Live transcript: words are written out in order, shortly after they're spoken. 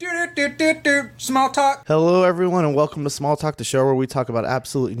Small talk. Hello, everyone, and welcome to Small Talk, the show where we talk about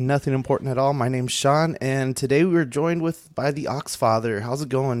absolutely nothing important at all. My name's Sean, and today we are joined by the Oxfather. How's it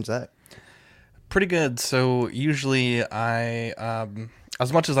going, Zach? Pretty good. So usually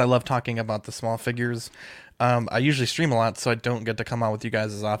as much as I love talking about the small figures, I usually stream a lot, so I don't get to come out with you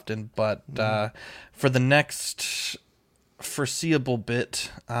guys as often. But for the next foreseeable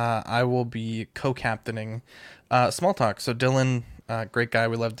bit, I will be co-captaining Small Talk. So Dylan, great guy.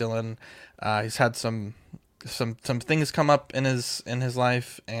 We love Dylan. He's had some things come up in his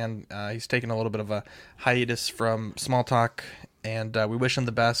life, and he's taken a little bit of a hiatus from Small Talk, and we wish him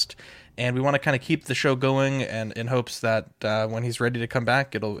the best. And we want to kind of keep the show going, and in hopes that when he's ready to come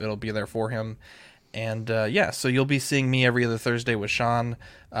back, it'll be there for him. And so you'll be seeing me every other Thursday with Sean.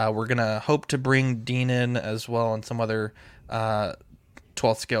 We're gonna hope to bring Dean in as well, and some other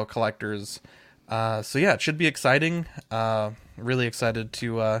 12th scale collectors. It should be exciting. Really excited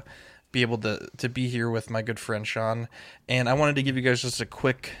to be able to be here with my good friend Sean. And I wanted to give you guys just a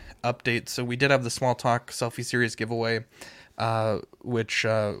quick update. So we did have the Small Talk Selfie Series giveaway, which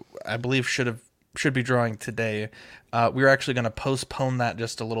I believe should be drawing today. We were actually going to postpone that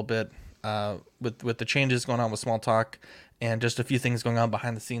just a little bit with the changes going on with Small Talk and just a few things going on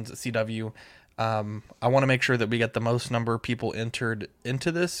behind the scenes at CW. I want to make sure that we get the most number of people entered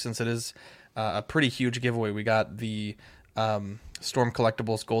into this, since it is a pretty huge giveaway. We got the Storm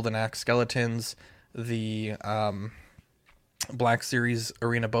Collectibles Golden Axe skeletons, the Black Series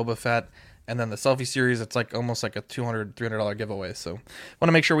Arena Boba Fett, and then the Selfie Series. It's like almost like a $200-$300 giveaway. So I want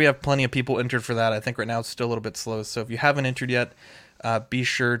to make sure we have plenty of people entered for that. I think right now it's still a little bit slow. So if you haven't entered yet, be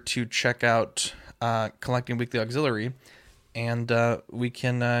sure to check out Collecting Weekly Auxiliary, and we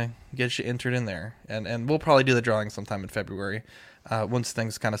can get you entered in there. And we'll probably do the drawing sometime in February, once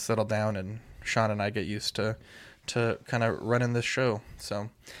things kind of settle down and Sean and I get used to kind of running this show. So,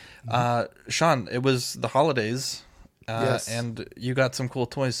 Sean, it was the holidays, Yes. and you got some cool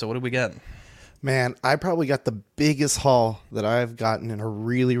toys. So what did we get? Man, I probably got the biggest haul that I've gotten in a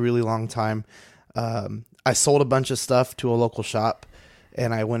really, really long time. I sold a bunch of stuff to a local shop,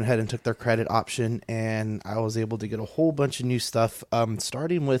 and I went ahead and took their credit option, and I was able to get a whole bunch of new stuff,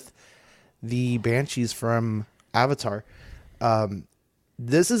 starting with the Banshees from Avatar.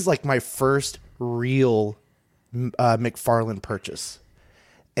 This is like my first real McFarlane purchase,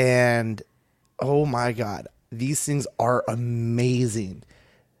 and oh my god, these things are amazing.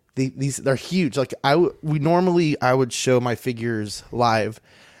 They're huge. Like I would show my figures live.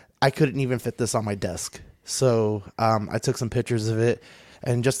 I couldn't even fit this on my desk, so I took some pictures of it,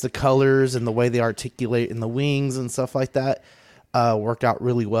 and just the colors and the way they articulate in the wings and stuff like that worked out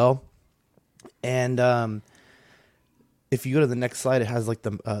really well. And if you go to the next slide, it has like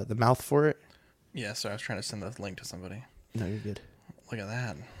the mouth for it. Yeah, sorry, I was trying to send the link to somebody. No, you're good. Look at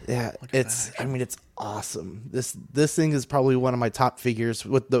that. Yeah, it's awesome. This thing is probably one of my top figures,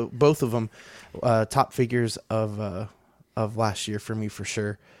 with both of them top figures of last year for me, for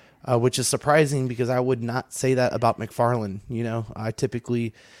sure. Which is surprising, because I would not say that about McFarlane. You know, I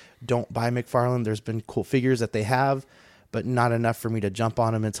typically don't buy McFarlane. There's been cool figures that they have, but not enough for me to jump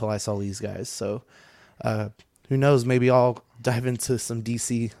on them until I saw these guys. So who knows, maybe I'll dive into some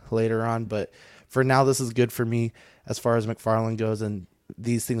DC later on, but for now, this is good for me as far as McFarlane goes, and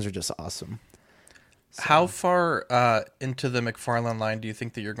these things are just awesome. So, how far into the McFarlane line do you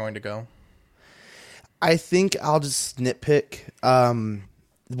think that you're going to go? I think I'll just nitpick.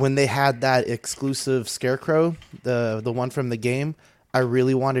 When they had that exclusive Scarecrow, the one from the game, I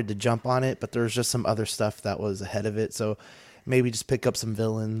really wanted to jump on it, but there's just some other stuff that was ahead of it. So maybe just pick up some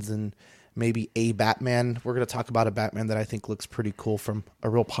villains and maybe a Batman. We're going to talk about a Batman that I think looks pretty cool from a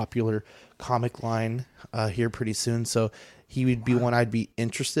real popular comic line here pretty soon. So he would be one I'd be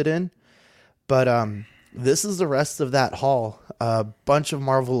interested in. But this is the rest of that haul. A bunch of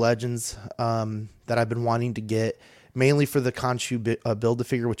Marvel Legends that I've been wanting to get, mainly for the Khonshu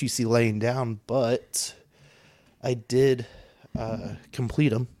Build-A-Figure, which you see laying down. But I did complete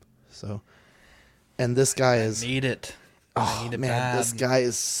them. So, and this guy is... Need it. Oh, man, this guy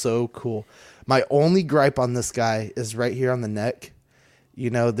is so cool. My only gripe on this guy is right here on the neck. You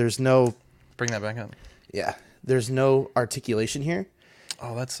know, there's no... Bring that back up. Yeah, there's no articulation here.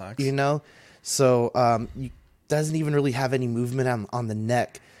 Oh, that sucks. You know? So, doesn't even really have any movement on the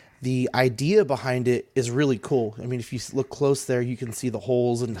neck. The idea behind it is really cool. I mean, if you look close there, you can see the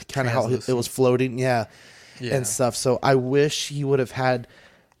holes and kind of how it was floating. Yeah, and stuff. So I wish he would have had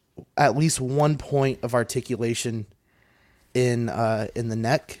at least 1 point of articulation in the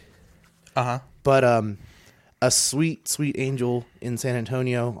neck. But a sweet angel in San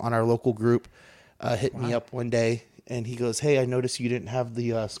Antonio on our local group hit me up one day and he goes, "Hey, I noticed you didn't have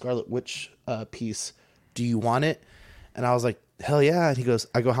the Scarlet Witch piece. Do you want it?" And I was like, "Hell yeah!" And he goes,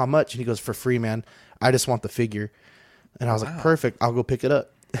 "I go, how much?" And he goes, "For free, man. I just want the figure." And I was like, "Perfect. I'll go pick it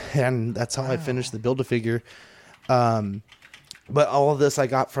up." And that's how I finished the Build-A-Figure. But all of this I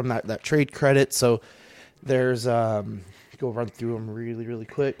got from that trade credit. So there's go run through them really, really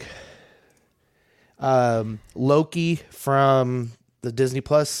quick. Loki from the Disney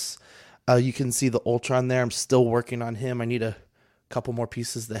Plus. You can see the Ultron there. I'm still working on him. I need a couple more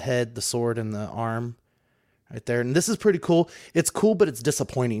pieces: the head, the sword, and the arm right there. And this is pretty cool. It's cool, but it's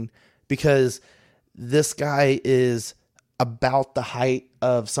disappointing because this guy is about the height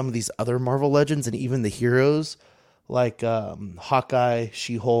of some of these other Marvel Legends and even the heroes like Hawkeye,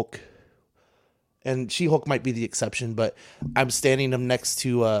 She-Hulk. And She-Hulk might be the exception, but I'm standing him next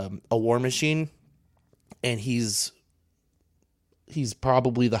to a War Machine, and he's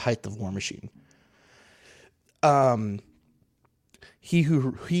probably the height of War Machine. He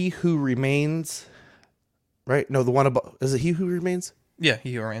who remains, right? No, the one above, is it He Who Remains? Yeah,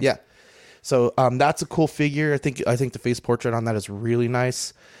 He Who Remains. Yeah. So that's a cool figure. I think the face portrait on that is really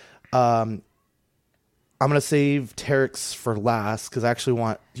nice. I'm going to save Terex for last because I actually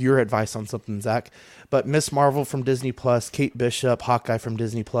want your advice on something, Zach. But Miss Marvel from Disney Plus, Kate Bishop, Hawkeye from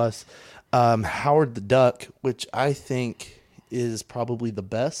Disney Plus, Howard the Duck, which I think is probably the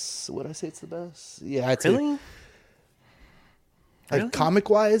best. Would I say it's the best? Yeah, I'd Really? say. Like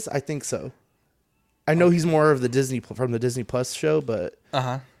comic-wise, I think so. I know he's more of the from the Disney Plus show, but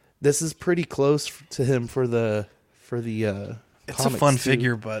this is pretty close to him for the It's a fun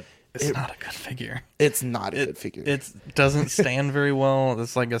figure, but it's not a good figure. It's not a good figure. It doesn't stand very well.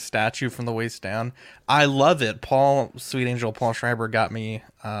 It's like a statue from the waist down. I love it. Sweet Angel Paul Schreiber got me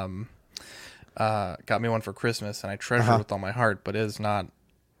one for Christmas, and I treasure it with all my heart. But it is not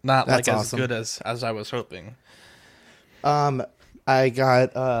like as good as I was hoping. I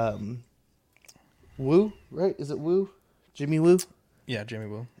got Woo, right? Is it Woo? Jimmy Woo? Yeah, Jimmy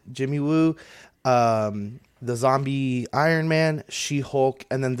Woo. Jimmy Woo. The zombie Iron Man, She-Hulk,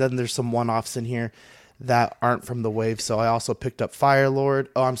 and then there's some one-offs in here that aren't from the wave. So I also picked up Fire-Lord.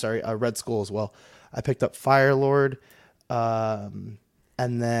 Oh, I'm sorry, Red Skull as well. I picked up Fire-Lord. And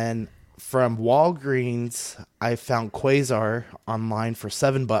then from Walgreens, I found Quasar online for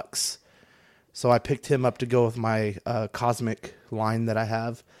 $7. So I picked him up to go with my Cosmic line that I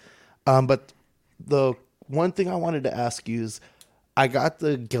have. But the one thing I wanted to ask you is, I got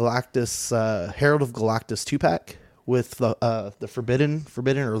the Galactus Herald of Galactus 2-pack with the Forbidden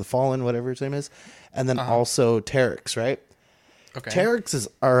or the Fallen, whatever his name is, and then also Terex, right? Okay. Terex is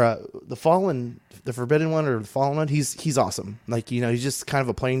the Fallen, the Forbidden one or the Fallen one. He's awesome. Like, he's just kind of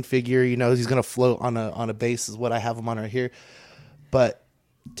a plain figure. He's gonna float on a base is what I have him on right here. But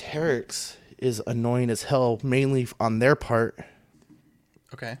Terex is annoying as hell, mainly on their part.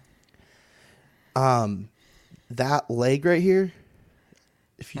 Okay. That leg right here,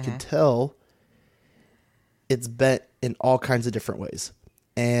 if you can tell, it's bent in all kinds of different ways.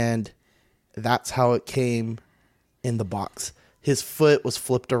 And that's how it came in the box. His foot was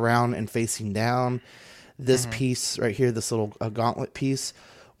flipped around and facing down. This piece right here, this little gauntlet piece,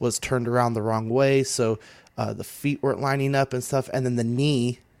 was turned around the wrong way. So the feet weren't lining up and stuff. And then the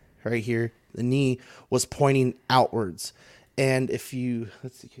knee right here, the knee was pointing outwards. And if you,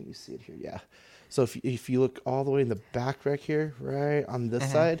 let's see, can you see it here? Yeah. So if you look all the way in the back right here, right on this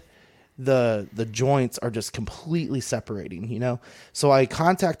side, the joints are just completely separating, So I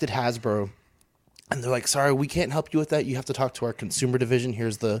contacted Hasbro, and they're like, "Sorry, we can't help you with that. You have to talk to our consumer division.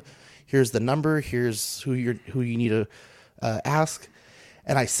 Here's the number. Here's who you need to ask."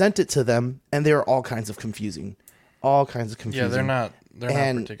 And I sent it to them, and they were all kinds of confusing. Yeah, they're not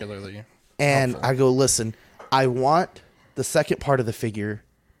particularly And helpful. I go, "Listen, I want the second part of the figure,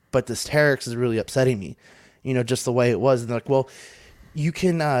 but this Terex is really upsetting me, just the way it was." And they're like, "Well, you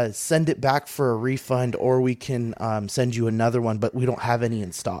can send it back for a refund, or we can send you another one, but we don't have any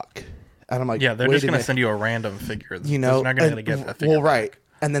in stock." And I'm like, yeah, they're just going to send you a random figure. They're not going to get a figure. Well, right.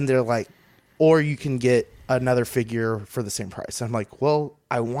 And then they're like, or you can get another figure for the same price. And I'm like, well,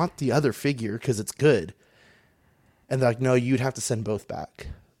 I want the other figure because it's good. And they're like, no, you'd have to send both back.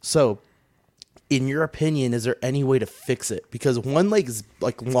 So, in your opinion, is there any way to fix it? Because one leg is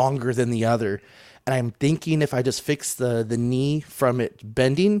like longer than the other, and I'm thinking if I just fix the knee from it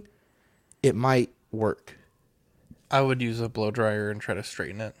bending, it might work. I would use a blow dryer and try to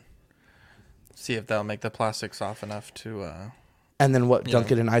straighten it. See if that'll make the plastic soft enough to. And then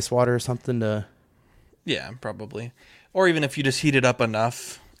dunk it in ice water or something to. Yeah, probably. Or even if you just heat it up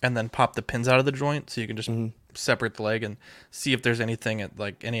enough and then pop the pins out of the joint, so you can just separate the leg and see if there's anything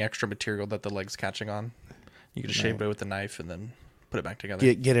like any extra material that the leg's catching on. You can just shave it with a knife and then put it back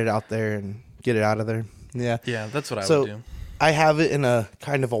together. Get it out there and get it out of there. Yeah. Yeah, that's what I So would do. I have it in a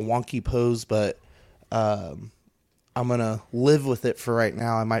kind of a wonky pose, but I'm gonna live with it for right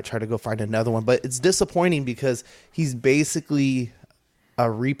now. I might try to go find another one, but it's disappointing because he's basically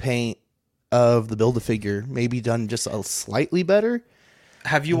a repaint of the Build-A-Figure, maybe done just a slightly better.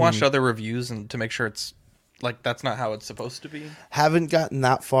 Have you watched other reviews and to make sure it's like that's not how it's supposed to be? Haven't gotten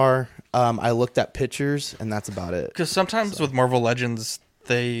that far. I looked at pictures and that's about it. Because sometimes with Marvel Legends,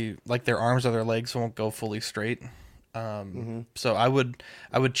 they like their arms or their legs won't go fully straight. So I would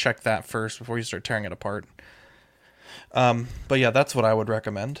check that first before you start tearing it apart. But yeah, that's what I would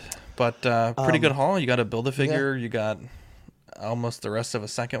recommend. But pretty good haul. You got to Build-A-Figure. You got almost the rest of a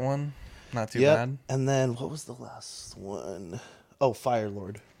second one. Not too bad. And then what was the last one? Oh,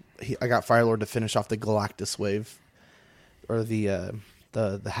 Firelord. I got Firelord to finish off the Galactus wave, or the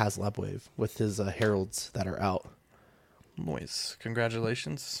HasLab wave with his heralds that are out. Nice.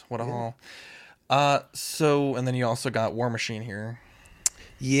 Congratulations. What a haul. So, and then you also got War Machine here.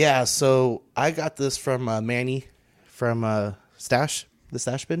 Yeah, so I got this from Manny from the Stash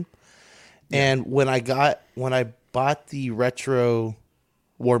Bin. And when I bought the retro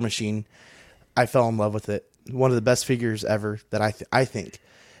War Machine, I fell in love with it. One of the best figures ever that I think.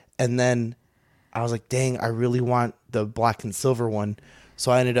 And then I was like, dang, I really want the black and silver one.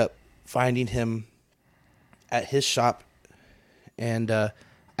 So I ended up finding him at his shop, and I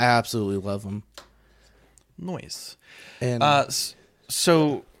absolutely love him. Nice. And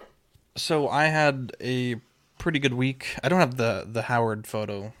so I had a pretty good week. I don't have the Howard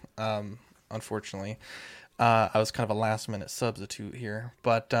photo, unfortunately. I was kind of a last minute substitute here,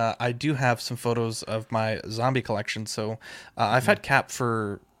 but I do have some photos of my zombie collection. So I've had Cap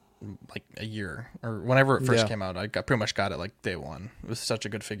for like a year, or whenever it first came out. I pretty much got it like day one. It was such a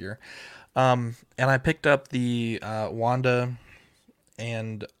good figure. And I picked up the Wanda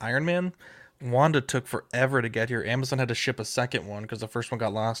and Iron Man. Wanda took forever to get here. Amazon had to ship a second one because the first one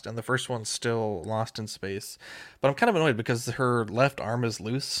got lost, and the first one's still lost in space. But I'm kind of annoyed because her left arm is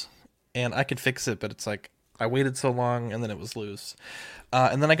loose, and I could fix it, but it's like I waited so long, and then it was loose.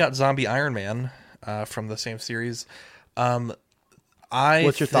 And then I got Zombie Iron Man from the same series.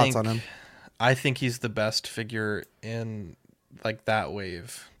 What's your thoughts on him? I think he's the best figure in like that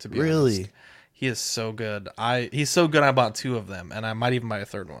wave, to be Really? honest. He is so good. He's so good I bought two of them, and I might even buy a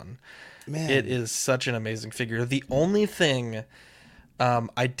third one. Man. It is such an amazing figure. The only thing,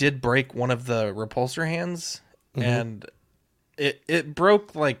 I did break one of the repulsor hands, and it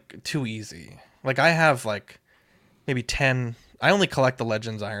broke like too easy. Like I have like maybe 10. I only collect the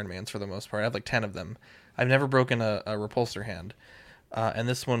Legends Iron Mans for the most part. I have like 10 of them. I've never broken a repulsor hand. And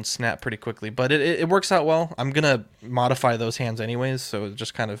this one snapped pretty quickly, but it works out well. I'm going to modify those hands anyways, so it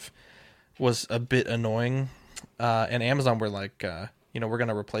just kind of was a bit annoying. And Amazon were like, we're going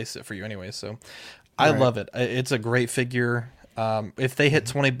to replace it for you anyway. So I love it. It's a great figure. If they hit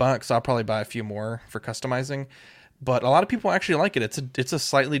 $20, I'll probably buy a few more for customizing. But a lot of people actually like it. It's a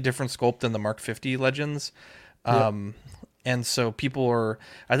slightly different sculpt than the Mark 50 Legends. And so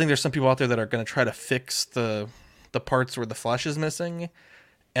I think there's some people out there that are going to try to fix the parts where the flesh is missing,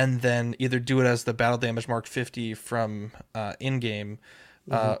 and then either do it as the Battle Damage Mark 50 from in-game,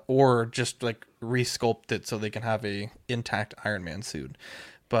 or just like re-sculpt it so they can have a intact Iron Man suit.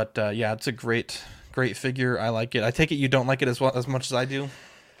 But yeah, it's a great figure. I like it. I take it you don't like it as much as I do?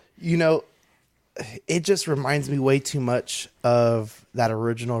 You know, it just reminds me way too much of that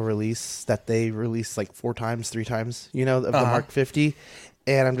original release that they released like 3 times, of the Mark 50.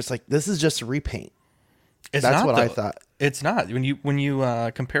 And I'm just like, this is just a repaint. That's what I thought. It's not. When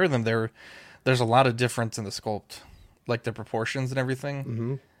you compare them, there's a lot of difference in the sculpt, like the proportions and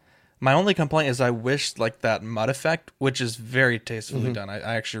everything. My only complaint is I wish like that mud effect, which is very tastefully done. I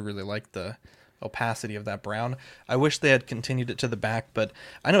actually really like the opacity of that brown. I wish they had continued it to the back, but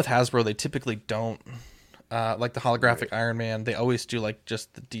I know with Hasbro they typically don't. Like the holographic Iron Man, they always do like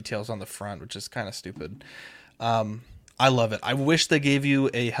just the details on the front, which is kind of stupid. I love it. I wish they gave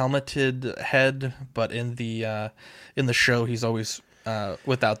you a helmeted head, but in the show he's always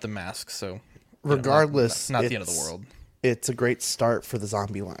without the mask. So regardless, not the end of the world. It's a great start for the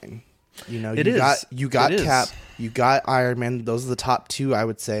zombie line. You got It Cap, is. you got Iron Man. Those are the top 2, I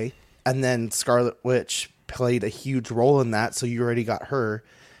would say, and then Scarlet Witch played a huge role in that. So you already got her.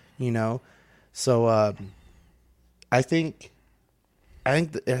 So I think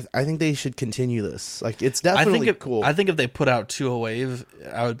they should continue this. Like, it's definitely cool. I think if they put out 2 a wave,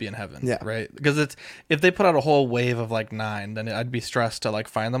 I would be in heaven. Yeah. Right. Because if they put out a whole wave of like 9, then I'd be stressed to like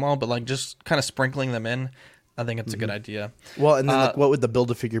find them all. But like just kind of sprinkling them in, I think it's a good idea. Well, and then like, what would the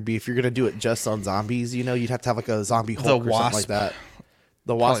Build-A-Figure be if you're gonna do it just on zombies? You know, you'd have to have like a zombie Hulk or something like that.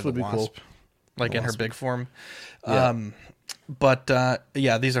 The Wasp would be cool, like in her big form. Yeah. But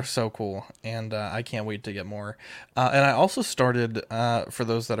yeah, these are so cool, and I can't wait to get more. And I also started, for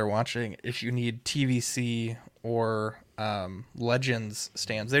those that are watching, if you need TVC or Legends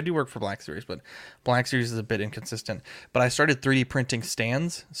stands, they do work for Black Series, but Black Series is a bit inconsistent. But I started 3D printing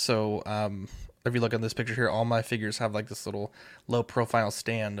stands, so if you look at this picture here, all my figures have like this little low profile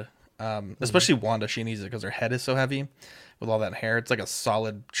stand. Especially Wanda, she needs it because her head is so heavy with all that hair. It's like a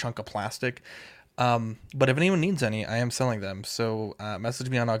solid chunk of plastic. But if anyone needs any, I am selling them. So message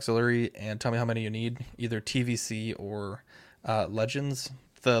me on Auxiliary and tell me how many you need, either TVC or Legends.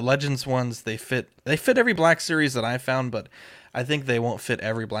 The Legends ones, they fit every Black Series that I found, but I think they won't fit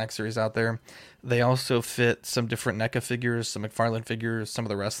every Black Series out there. They also fit some different NECA figures, some McFarlane figures, some of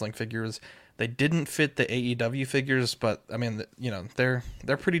the wrestling figures. They didn't fit the AEW figures, but I mean, you know, they're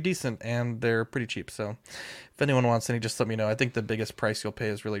pretty decent and they're pretty cheap. So if anyone wants any, just let me know. I think the biggest price you'll pay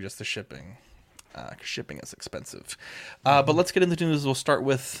is really just the shipping. Shipping is expensive. But let's get into the news. We'll start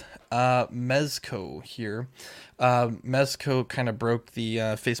with Mezco here. Mezco kind of broke the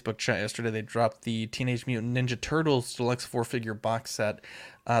Facebook chat yesterday. They dropped the Teenage Mutant Ninja Turtles Deluxe 4-figure box set.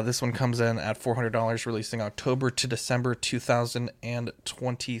 This one comes in at $400, releasing October to December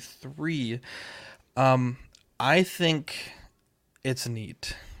 2023. I think it's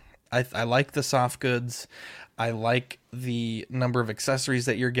neat. I like the soft goods. I like the number of accessories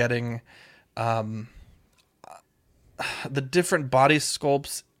that you're getting. The different body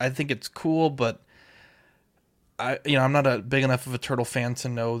sculpts, I think it's cool, but I'm not a big enough of a turtle fan to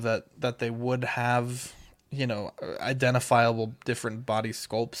know that they would have, identifiable different body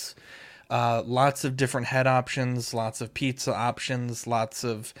sculpts. Lots of different head options, lots of pizza options, lots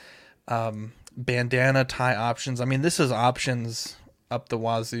of bandana tie options. I mean, this is options up the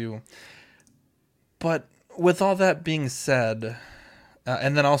wazoo. But with all that being said,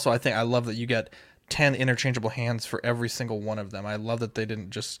 and then also I love that you get 10 interchangeable hands for every single one of them. I love that they didn't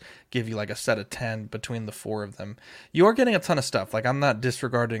just give you like a set of 10 between the 4 of them. You are getting a ton of stuff. Like, I'm not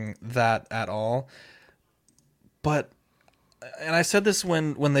disregarding that at all. But, and I said this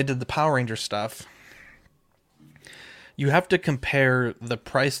when they did the Power Ranger stuff, you have to compare the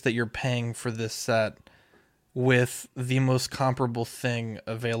price that you're paying for this set with the most comparable thing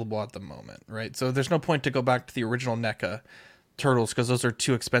available at the moment, right? So there's no point to go back to the original NECA Turtles because those are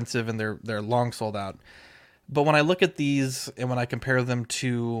too expensive and they're long sold out. But when I look at these and when I compare them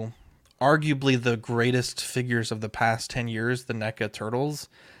to arguably the greatest figures of the past 10 years, the NECA Turtles,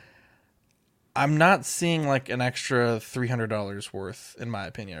 I'm not seeing like an extra $300 worth, in my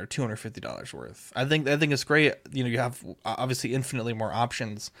opinion, or $250 worth. I think it's great. You have obviously infinitely more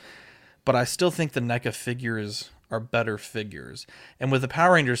options, but I still think the NECA figures are better figures. And with the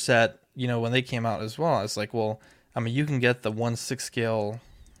Power Ranger set, when they came out as well, I was like, well, I mean, you can get the 1/6 scale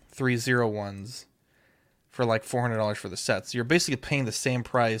 301s for like $400 for the set. So you're basically paying the same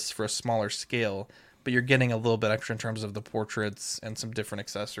price for a smaller scale, but you're getting a little bit extra in terms of the portraits and some different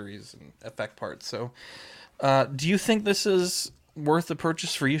accessories and effect parts. So do you think this is worth the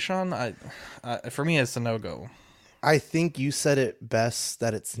purchase for you, Sean? For me, it's a no-go. I think you said it best,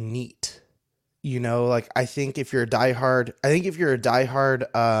 that it's neat. I think if you're a diehard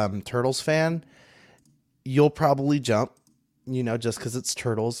Turtles fan, you'll probably jump, just because it's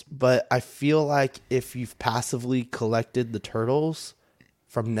Turtles. But I feel like if you've passively collected the Turtles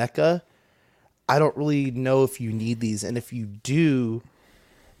from NECA, I don't really know if you need these. And if you do,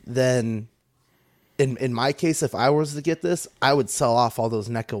 then in my case, if I was to get this, I would sell off all those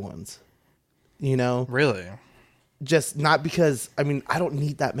NECA ones. Really? Just not because, I don't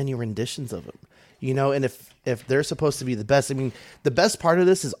need that many renditions of them. And if they're supposed to be the best, the best part of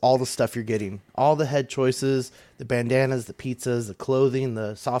this is all the stuff you're getting. All the head choices, the bandanas, the pizzas, the clothing,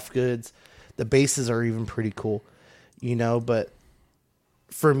 the soft goods. The bases are even pretty cool, but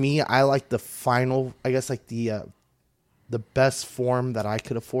for me, I like the final, I guess, like the best form that I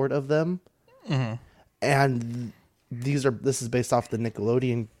could afford of them. Mm-hmm. And this is based off the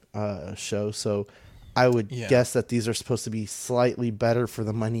Nickelodeon show, so I would guess that these are supposed to be slightly better for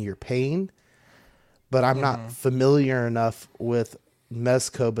the money you're paying. But I'm not familiar enough with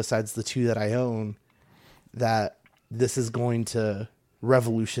Mezco, besides the 2 that I own, that this is going to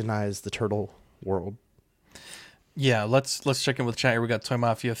revolutionize the turtle world. Yeah, let's check in with chat here. We got Toy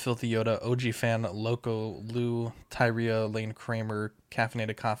Mafia, Filthy Yoda, OG Fan, Loco, Lou, Tyria, Lane Kramer,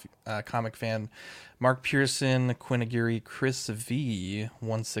 Caffeinated Comic Fan, Mark Pearson, Quinn Aguirre, Chris V,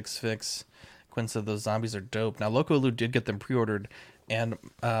 166. Quinn said those zombies are dope. Now, Loco Lou did get them pre-ordered, And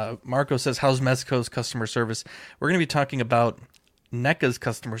Marco says, how's Mezco's customer service? We're going to be talking about NECA's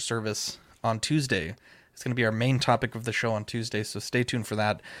customer service on Tuesday. It's going to be our main topic of the show on Tuesday, so stay tuned for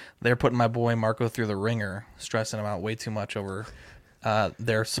that. They're putting my boy Marco through the ringer, stressing him out way too much over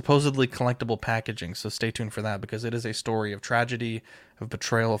their supposedly collectible packaging, so stay tuned for that, because it is a story of tragedy, of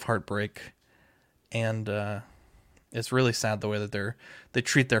betrayal, of heartbreak, and it's really sad the way that they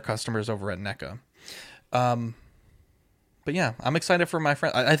treat their customers over at NECA. But yeah, I'm excited for my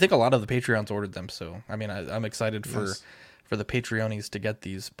friend. I think a lot of the Patreons ordered them, so I mean, I'm excited for the Patreonies to get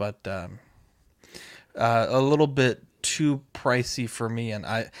these, but a little bit too pricey for me. And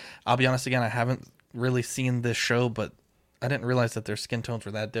I'll be honest again, I haven't really seen this show, but I didn't realize that their skin tones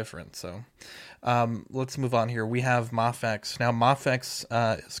were that different. So let's move on here. We have Mafex. Now Mafex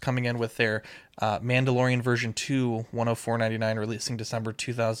is coming in with their Mandalorian version 2, $104.99, releasing December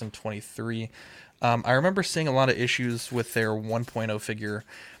 2023. I remember seeing a lot of issues with their 1.0 figure.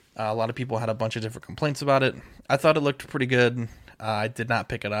 A lot of people had a bunch of different complaints about it. I thought it looked pretty good. I did not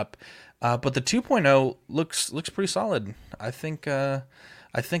pick it up. But the 2.0 looks pretty solid. I think I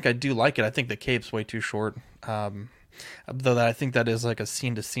do like it. I think the cape's way too short. Though I think that is like a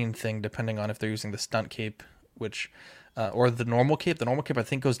scene-to-scene thing, depending on if they're using the stunt cape, which or the normal cape. The normal cape I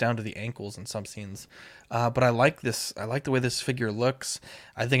think goes down to the ankles in some scenes. But I like this. I like the way this figure looks.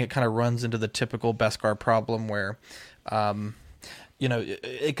 I think it kind of runs into the typical Beskar problem where,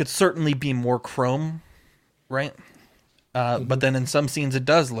 it could certainly be more chrome, right? But then in some scenes it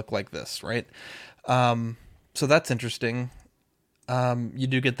does look like this, right? So that's interesting. You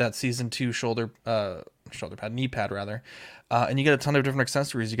do get that season 2 knee pad rather, and you get a ton of different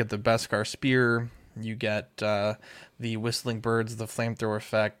accessories. You get the Beskar spear, you get the whistling birds, the flamethrower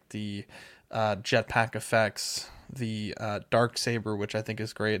effect, the jetpack effects, the dark saber, which I think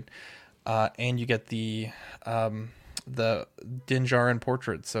is great, and you get the Din Djarin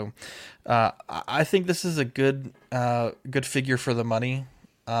portrait. So I think this is a good figure for the money.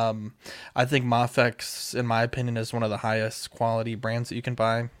 I think Mafex, in my opinion, is one of the highest quality brands that you can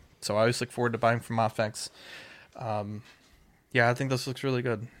buy. So I always look forward to buying from Mafex. Yeah, I think this looks really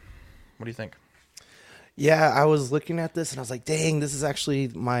good. What do you think? Yeah, I was looking at this and I was like, dang, this is actually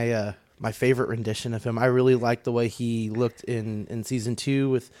my my favorite rendition of him. I really like the way he looked in season 2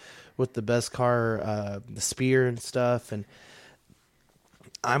 with the Beskar, the spear and stuff. And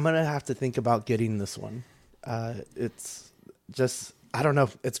I'm going to have to think about getting this one. It's just, I don't know.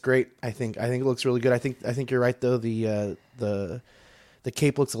 It's great. I think it looks really good. I think you're right though. The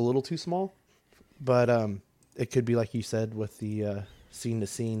cape looks a little too small, but it could be like you said with the scene to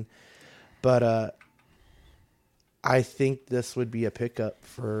scene. But I think this would be a pickup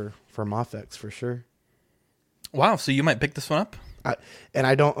for Mafex for sure. Wow, so you might pick this one up? And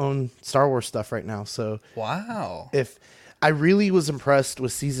I don't own Star Wars stuff right now, so wow. If I really was impressed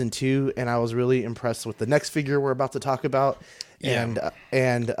with season 2, and I was really impressed with the next figure we're about to talk about, yeah.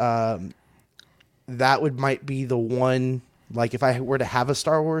 and that might be the one. Like if I were to have a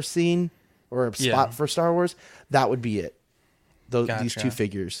Star Wars scene or a spot for Star Wars, that would be it. These 2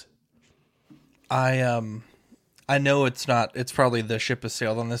 figures. I know it's probably the ship has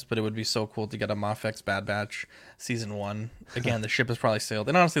sailed on this, but it would be so cool to get a Mafex Bad Batch season 1. Again, the ship has probably sailed.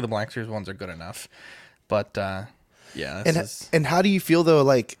 And honestly, the Black Series ones are good enough. But yeah. And how do you feel though,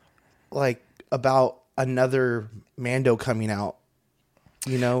 like about another Mando coming out?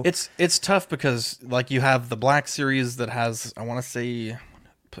 You know, it's tough because like you have the Black Series that has, I want to say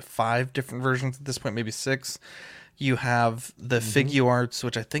 5 different versions at this point, maybe 6. You have the Figuarts,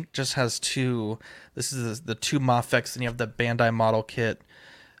 which I think just has 2. This is the 2 Mafex, and you have the Bandai model kit.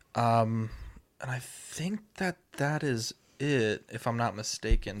 And I think that is it, if I'm not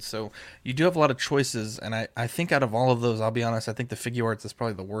mistaken. So you do have a lot of choices, and I think out of all of those, I'll be honest, I think the Figuarts is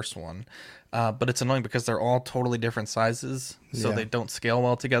probably the worst one. But it's annoying because they're all totally different sizes, so they don't scale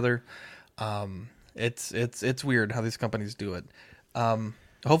well together. It's weird how these companies do it.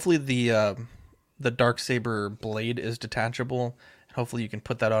 Hopefully the Darksaber blade is detachable. Hopefully you can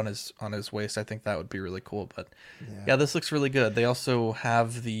put that on his waist. I think that would be really cool. But yeah, this looks really good. They also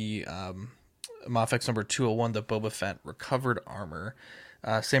have the Mafex number 201, the Boba Fett recovered armor.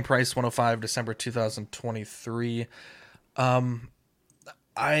 Same price, $105, December 2023.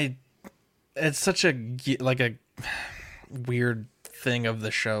 It's such a weird thing of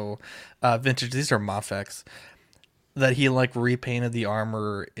the show. Vintage, these are Mafex, that he like repainted the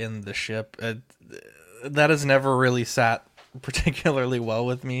armor in the ship. That has never really sat particularly well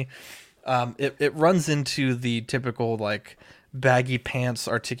with me. It runs into the typical like baggy pants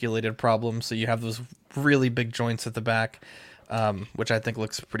articulated problem. So you have those really big joints at the back, which I think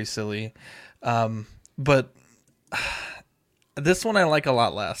looks pretty silly. But This one I like a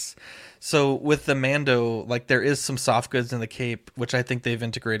lot less. So with the Mando, like there is some soft goods in the cape, which I think they've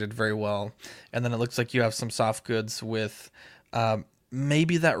integrated very well, and then it looks like you have some soft goods with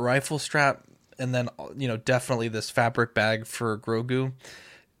maybe that rifle strap, and then definitely this fabric bag for Grogu.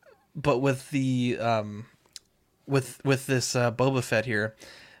 But with the with this Boba Fett here,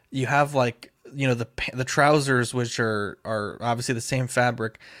 you have like the trousers, which are obviously the same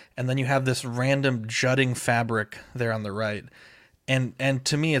fabric, and then you have this random jutting fabric there on the right. And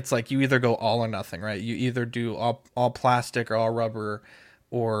to me, it's like you either go all or nothing, right? You either do all plastic or all rubber,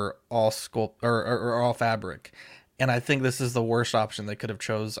 or all sculpt or all fabric. And I think this is the worst option they could have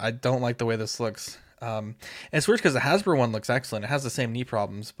chose. I don't like the way this looks. And it's weird because the Hasbro one looks excellent. It has the same knee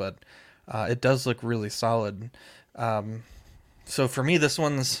problems, but it does look really solid. So for me, this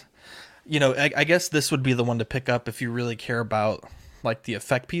one's, I guess this would be the one to pick up if you really care about like the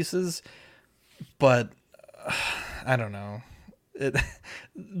effect pieces. But I don't know.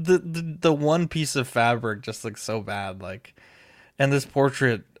 The one piece of fabric just looks so bad. Like, and this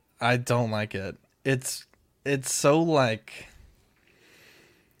portrait, I don't like it. It's so like.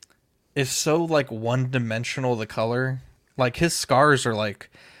 Is so like one dimensional, the color. Like his scars are like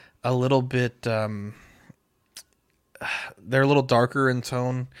a little bit they're a little darker in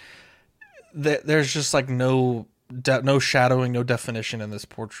tone. There's just like no shadowing, no definition in this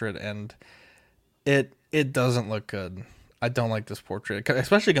portrait, and it doesn't look good. I don't like this portrait,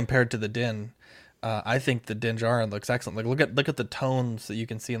 especially compared to the Din. I think the Din Djarin looks excellent. Like look at the tones that you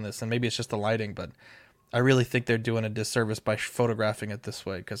can see in this, and maybe it's just the lighting, but I really think they're doing a disservice by photographing it this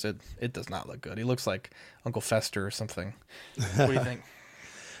way, because it does not look good. He looks like Uncle Fester or something. What do you think?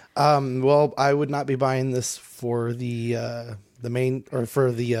 Well, I would not be buying this for the main, or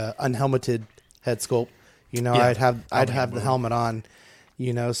for the unhelmeted head sculpt. Yeah, I'd have the helmet on.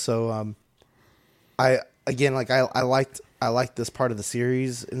 So I liked this part of the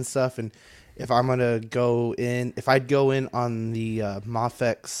series and stuff, and if I'm gonna go in, if I'd go in on the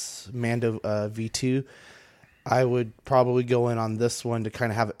Mafex Mando V2, I would probably go in on this one to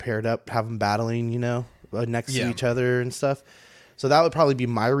kind of have it paired up, have them battling, next to each other and stuff. So that would probably be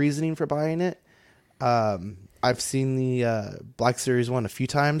my reasoning for buying it. I've seen the Black Series one a few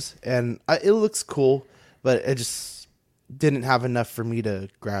times, and it looks cool, but it just didn't have enough for me to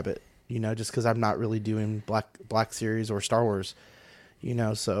grab it. Just because I'm not really doing Black Series or Star Wars,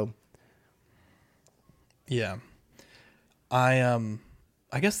 so. Yeah.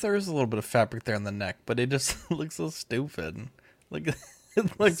 I guess there is a little bit of fabric there on the neck, but it just looks so stupid. Like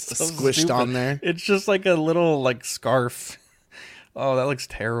it looks so squished stupid on there. It's just like a little like scarf. Oh, that looks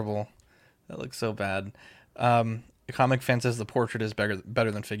terrible. That looks so bad. A comic fan says the portrait is better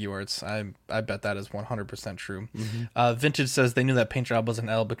than Figuarts. I bet that is 100% true. Mm-hmm. Vintage says they knew that paint job was an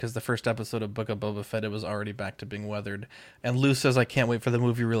L because the first episode of Book of Boba Fett, it was already back to being weathered. And Lou says I can't wait for the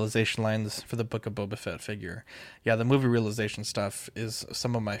movie realization lines for the Book of Boba Fett figure. Yeah, the movie realization stuff is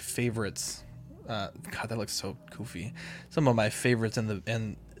some of my favorites. God, that looks so goofy. Some of my favorites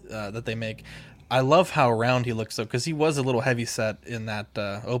that they make. I love how round he looks, though, because he was a little heavy set in that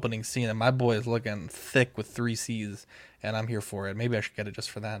opening scene, and my boy is looking thick with 3 C's, and I'm here for it. Maybe I should get it just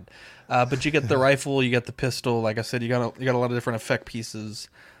for that. But you get the rifle, you get the pistol. Like I said, you got a lot of different effect pieces.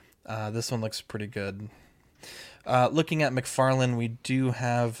 This one looks pretty good. Looking at McFarlane, we do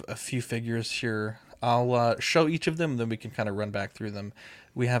have a few figures here. I'll show each of them, then we can kind of run back through them.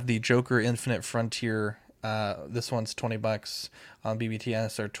 We have the Joker Infinite Frontier. This one's $20 on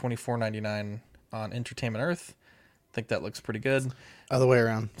BBTS, or $24.99 on Entertainment Earth. I think that looks pretty good. Other way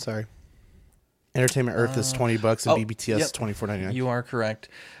around. Sorry. Entertainment Earth is $20 and BBTS is $24.99. You are correct.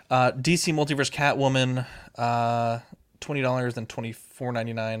 DC Multiverse Catwoman, $20 and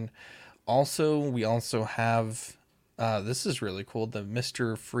 $24.99. Also, we also have this is really cool. The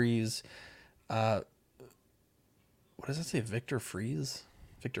Mr. Freeze. What does that say? Victor Freeze?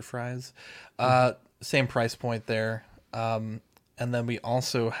 Victor Fries. Same price point there. And then we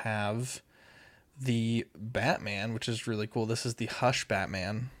also have the Batman, which is really cool. This is the Hush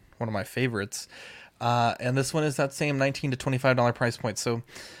Batman, one of my favorites. And this one is that same $19 to $25 price point. So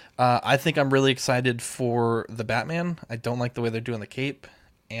I think I'm really excited for the Batman. I don't like the way they're doing the cape,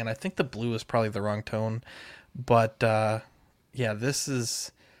 and I think the blue is probably the wrong tone. But yeah,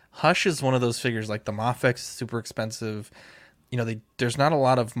 Hush is one of those figures. Like the Mafex is super expensive. There's not a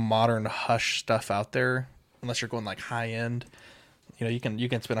lot of modern Hush stuff out there unless you're going like high end. You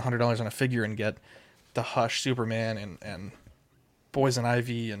can spend $100 on a figure and get the Hush Superman and Poison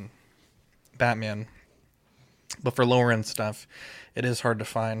Ivy and Batman. But for lower end stuff, it is hard to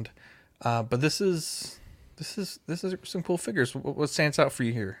find. But this is some cool figures. What stands out for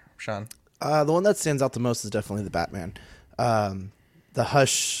you here, Sean? The one that stands out the most is definitely the Batman. The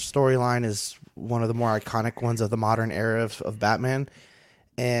Hush storyline is one of the more iconic ones of the modern era of Batman,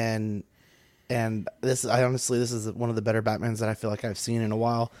 and this is one of the better Batmans that I feel like I've seen in a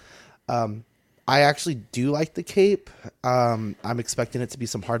while. I actually do like the cape. I'm expecting it to be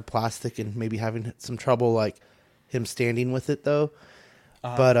some hard plastic and maybe having some trouble like him standing with it though.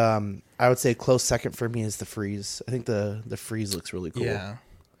 But I would say a close second for me is the Freeze. I think the Freeze looks really cool. Yeah.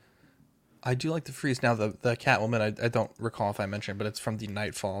 I do like the Freeze. Now, the Catwoman, I don't recall if I mentioned, but it's from the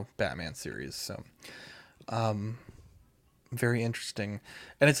Nightfall Batman series. So, very interesting.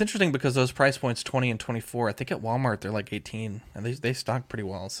 And it's interesting because those price points, 20 and 24, I think at Walmart they're like 18, and they stock pretty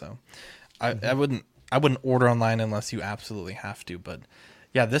well. So, I wouldn't order online unless you absolutely have to. But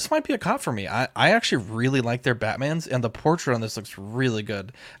yeah, this might be a cop for me. I actually really like their Batmans, and the portrait on this looks really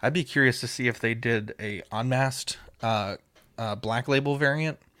good. I'd be curious to see if they did a unmasked Black Label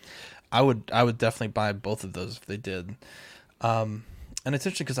variant. I would definitely buy both of those if they did. And it's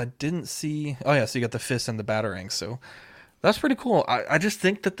interesting because I didn't see... Oh, yeah, so you got the fist and the Batarang. So that's pretty cool. I just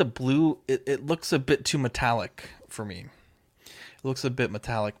think that the blue, it looks a bit too metallic for me. It looks a bit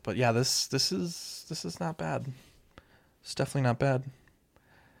metallic. But yeah, this is not bad. It's definitely not bad.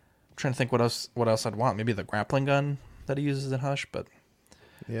 I'm trying to think what else I'd want. Maybe the grappling gun that he uses in Hush. But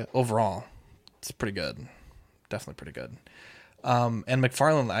yeah, overall, it's pretty good. Definitely pretty good. And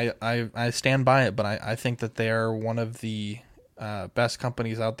McFarlane, I stand by it, but I think that they are one of the best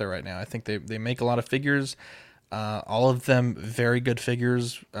companies out there right now. I think they make a lot of figures, all of them very good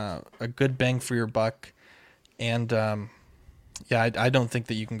figures, a good bang for your buck, and yeah, I don't think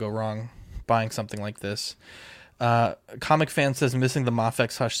that you can go wrong buying something like this. Comic Fan says missing the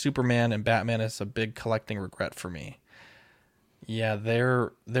Mafex Hush Superman and Batman is a big collecting regret for me. Yeah,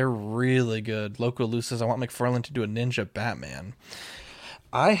 they're really good. Loco Lou says, I want McFarlane to do a Ninja Batman.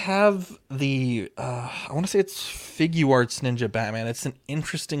 I have the, I want to say it's Figuarts Ninja Batman. It's an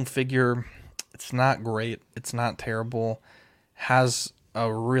interesting figure. It's not great. It's not terrible. Has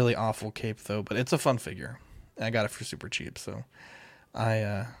a really awful cape, though, but it's a fun figure. I got it for super cheap, so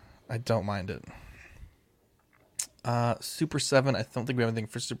I don't mind it. Super 7, I don't think we have anything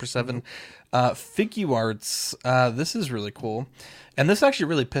for Super 7. Figuarts, this is really cool. And this actually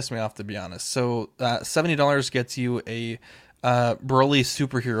really pissed me off, to be honest. So, $70 gets you a Broly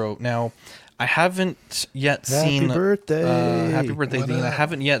superhero. Now, I haven't yet seen... Happy birthday! Happy birthday, Dean. I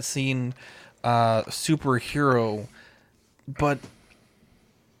haven't yet seen superhero, but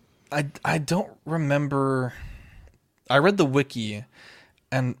I don't remember... I read the wiki...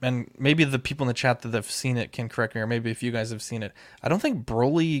 And maybe the people in the chat that have seen it can correct me, or maybe if you guys have seen it. I don't think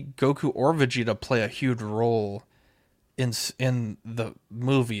Broly, Goku, or Vegeta play a huge role in the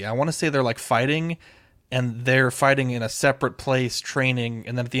movie. I want to say they're like fighting, and they're fighting in a separate place, training,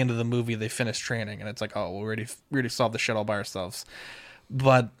 and then at the end of the movie they finish training, and it's like, oh, well, we already solved the shit all by ourselves.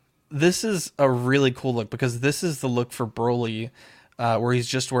 But this is a really cool look because this is the look for Broly, where he's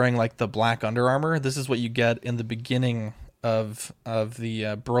just wearing like the black Under Armour. This is what you get in the beginning of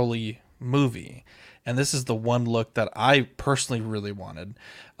the Broly movie, and this is the one look that I personally really wanted.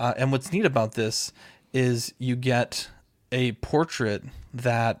 And what's neat about this is you get a portrait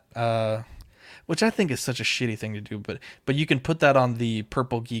that which I think is such a shitty thing to do, but you can put that on the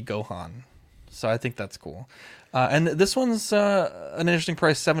Purple Gi Gohan, so I think that's cool. And this one's an interesting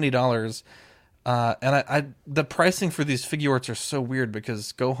price, $70. And I the pricing for these Figuarts are so weird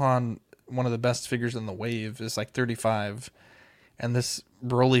because Gohan, one of the best figures in the wave, is like $35, and this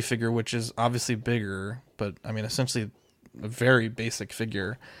Broly figure, which is obviously bigger, but I mean essentially a very basic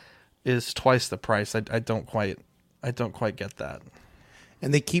figure, is twice the price. I don't quite get that.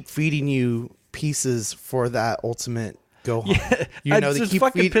 And they keep feeding you pieces for that ultimate Gohan. Yeah, they keep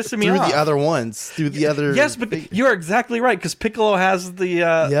fucking feeding pissing me through off. the other ones, through the other. Yes, but you're exactly right because Piccolo has the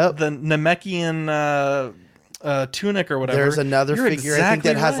Namekian tunic or whatever. There's another You're figure I think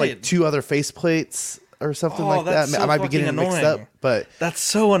that has right. like 2 other faceplates or something like that. So I might be getting it mixed up, but that's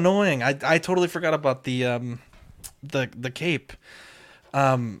so annoying. I totally forgot about the cape.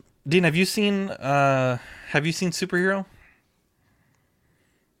 Dean, have you seen Superhero?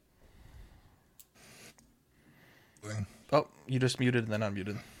 Oh, you just muted and then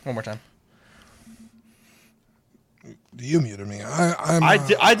unmuted. One more time. You muted me.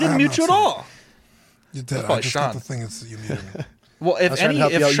 I didn't mute you at all. You did. Probably I just Sean. got the thing is you muted me. Well, I was trying to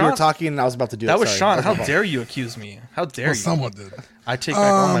help you out. You were talking and I was about to do that it. was Sorry. Sean. That How was my dare you accuse me? How dare you? Someone did. I take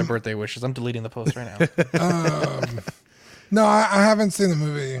back all my birthday wishes. I'm deleting the post right now. No, I haven't seen the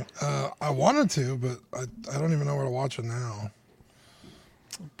movie. I wanted to, but I don't even know where to watch it now.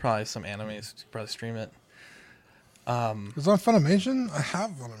 Probably some animes. Probably stream it. It's on Funimation? I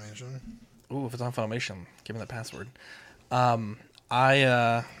have Funimation. Ooh, if it's on Funimation, give me that password.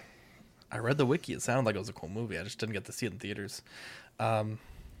 I read the wiki. It sounded like it was a cool movie. I just didn't get to see it in theaters.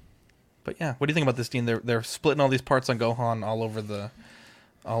 But yeah, what do you think about this, Dean? They're splitting all these parts on Gohan all over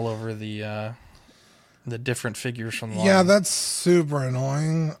the different figures from the line. Yeah, that's super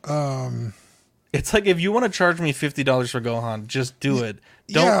annoying. It's like, if you want to charge me $50 for Gohan, just do it.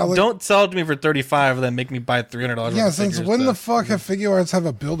 Don't sell it to me for $35 and then make me buy $300. Yeah, since when the fuck have figure arts have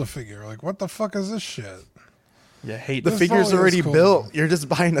a Build-A-Figure? Like, what the fuck is this shit? Yeah, hate The This figure's probably already is cool. built. You're just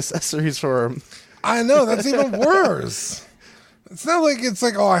buying accessories for them. I know, that's even worse. It's not like it's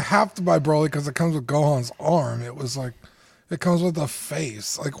like, oh, I have to buy Broly because it comes with Gohan's arm. It was like, it comes with the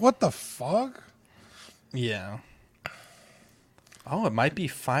face. Like, what the fuck? Yeah. Oh, it might be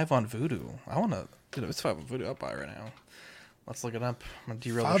 5 on Voodoo. I want to... Dude, if it's 5 on Voodoo, I'll buy it right now. Let's look it up. I'm going to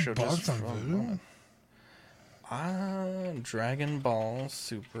derail the show just $5 on for a Voodoo? moment. Dragon Ball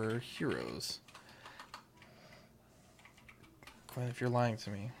Super Heroes. Quinn, if you're lying to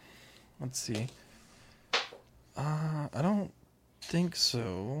me. Let's see. I don't think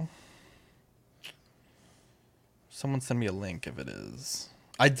so. Someone send me a link if it is.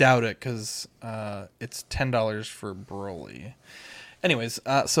 I doubt it because it's $10 for Broly. Anyways,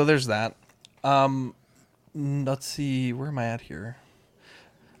 so there's that. Let's see. Where am I at here?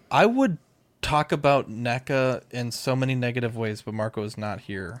 I would talk about NECA in so many negative ways, but Marco is not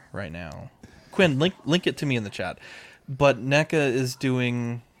here right now. Quinn, link it to me in the chat. But NECA is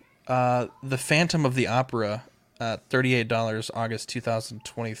doing The Phantom of the Opera at $38 August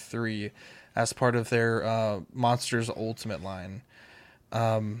 2023 as part of their Monsters Ultimate line.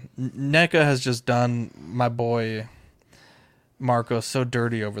 NECA has just done my boy Marco so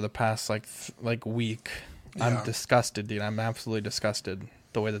dirty over the past like week. Yeah. I'm disgusted, dude. I'm absolutely disgusted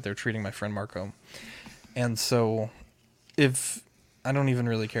the way that they're treating my friend Marco. And so, if I don't even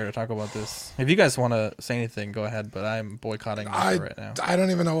really care to talk about this, if you guys want to say anything, go ahead. But I'm boycotting NECA right now. I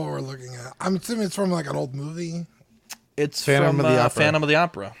don't even know what we're looking at. I'm assuming it's from like an old movie. It's Phantom from of the Opera. Phantom of the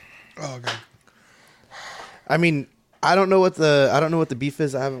Opera. Oh, okay. I mean, I don't know what the beef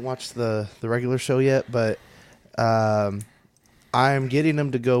is. I haven't watched the regular show yet, but I'm getting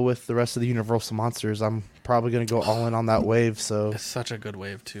them to go with the rest of the Universal monsters. I'm probably going to go all in on that wave. So It's such a good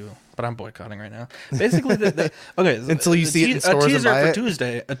wave too, but I'm boycotting right now. Basically, okay. Until you see it in stores a and teaser buy for it.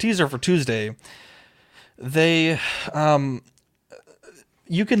 Tuesday. A teaser for Tuesday. They,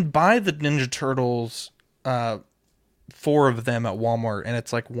 you can buy the Ninja Turtles, 4 of them at Walmart, and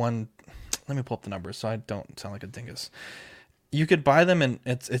it's like one. Let me pull up the numbers so I don't sound like a dingus. You could buy them, and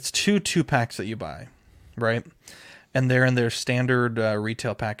it's 2 packs that you buy, right? And they're in their standard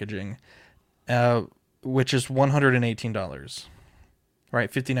retail packaging, which is $118,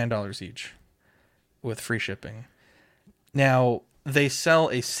 right? $59 each, with free shipping. Now they sell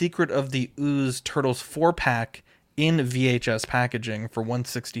a Secret of the Ooze Turtles 4-pack in VHS packaging for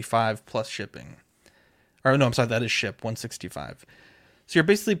 $165 plus shipping. Or no, I'm sorry, that is shipped $165. So you're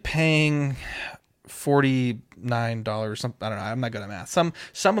basically paying $49. I don't know. I'm not good at math. Some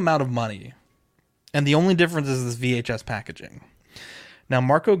amount of money. And the only difference is this VHS packaging. Now,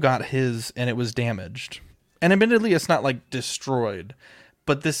 Marco got his, and it was damaged. And admittedly, it's not, like, destroyed.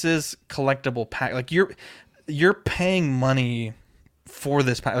 But this is collectible pack. Like, you're paying money for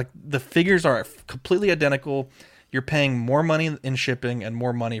this pack. Like, the figures are completely identical. You're paying more money in shipping and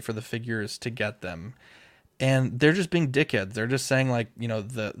more money for the figures to get them. And they're just being dickheads. They're just saying, like, you know,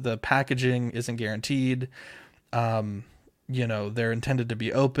 the packaging isn't guaranteed. You know, they're intended to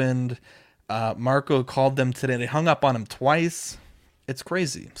be opened. Marco called them today. They hung up on him twice. It's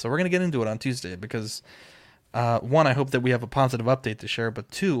crazy. So we're going to get into it on Tuesday because, one, I hope that we have a positive update to share.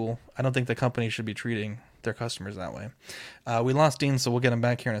 But 2, I don't think the company should be treating their customers that way. We lost Dean, so we'll get him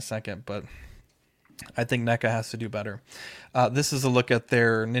back here in a second. But I think NECA has to do better. This is a look at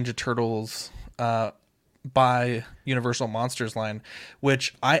their Ninja Turtles by Universal Monsters line,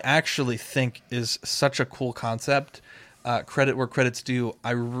 which I actually think is such a cool concept. Credit where credit's due.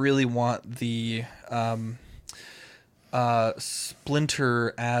 I really want the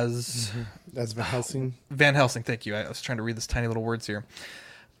Splinter as that's Van Helsing. Van Helsing. Thank you. I was trying to read this tiny little words here.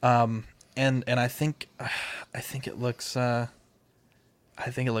 And I think it looks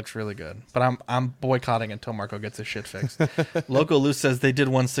really good, but I'm boycotting until Marco gets his shit fixed. Loco Loose says they did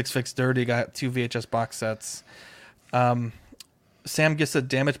 1/6 fix dirty, got 2 VHS box sets. Sam gets a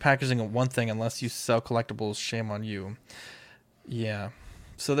damaged packaging of one thing unless you sell collectibles. Shame on you. Yeah.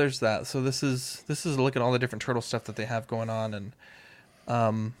 So there's that. So this is a look at all the different turtle stuff that they have going on, and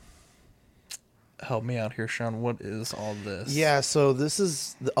help me out here, Sean. What is all this? Yeah, so this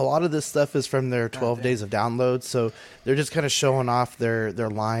is a lot of this stuff is from their 12 days of download. So they're just kind of showing off their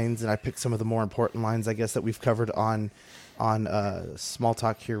lines, and I picked some of the more important lines, I guess, that we've covered on Small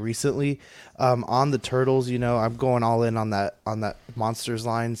Talk here recently. On the turtles, I'm going all in on that monsters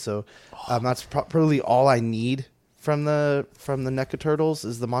line. So that's probably all I need from the NECA turtles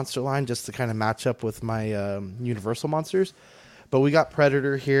is the monster line, just to kind of match up with my Universal monsters. But we got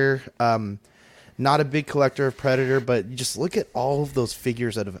Predator here. Not a big collector of Predator, but you just look at all of those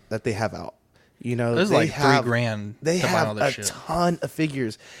figures that they have out. There's they like have, $3,000. They to buy all have this a shit. ton of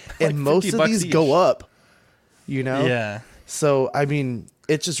figures, Like and most of $50 these each. go up. Yeah. So I mean,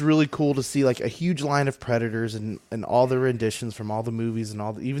 it's just really cool to see like a huge line of Predators and all the renditions from all the movies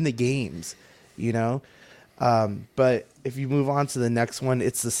and even the games. But if you move on to the next one,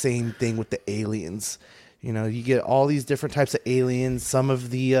 it's the same thing with the aliens. You get all these different types of aliens, some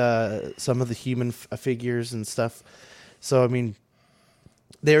of the human figures and stuff. So I mean,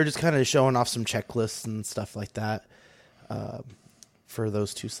 they were just kind of showing off some checklists and stuff like that for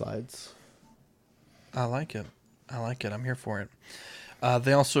those two slides. I like it. I'm here for it.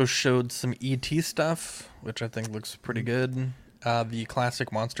 They also showed some ET stuff, which I think looks pretty good. The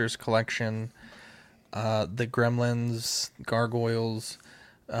classic monsters collection, the Gremlins, Gargoyles,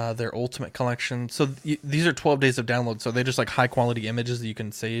 their ultimate collection. So these are 12 days of download. So they're just like high quality images that you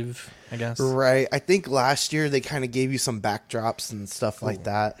can save, I guess. Right. I think last year they kind of gave you some backdrops and stuff like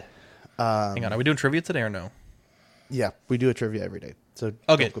that. Hang on, are we doing trivia today or no? Yeah, we do a trivia every day. So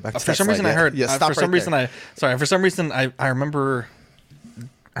Okay. don't go back to For that some reason, slide I yet. heard. Yeah, stop for some right there. reason, For some reason, I remember.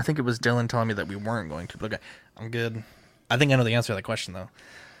 I think it was Dylan telling me that we weren't going to. But okay, I'm good. I think I know the answer to that question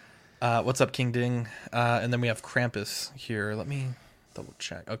though. What's up, King Ding? And then we have Krampus here. Let me double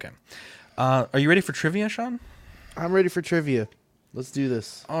check. Okay. Are you ready for trivia, Sean? I'm ready for trivia. Let's do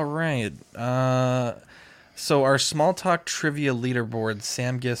this. All right. So our Small Talk trivia leaderboard: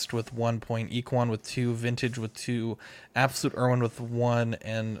 Sam Gist with 1 point, Equan with 2, Vintage with 2, Absolute Irwin with 1,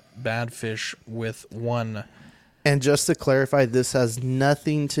 and Badfish with 1. And just to clarify, this has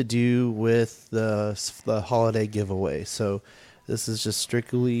nothing to do with the holiday giveaway. So this is just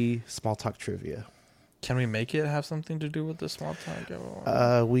strictly Small Talk trivia. Can we make it have something to do with the Small Talk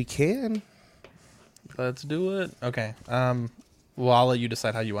giveaway? We can. Let's do it. Okay. Well, I'll let you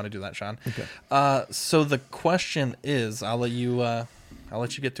decide how you want to do that, Sean. Okay. So the question is, I'll let you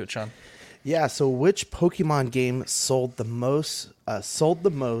get to it, Sean. Yeah. So which Pokemon game sold the most? Wait,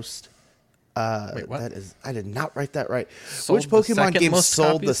 what? I did not write that right. Sold Which the Pokemon second game most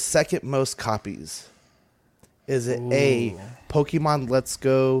sold the copies? second most copies? Is it A, Ooh. Pokemon Let's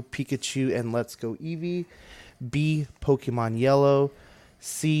Go Pikachu and Let's Go Eevee, B, Pokemon Yellow,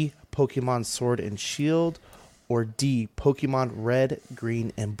 C, Pokemon Sword and Shield, or D, Pokemon Red,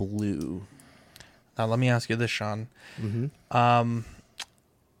 Green, and Blue? Now let me ask you this, Sean. Mm-hmm.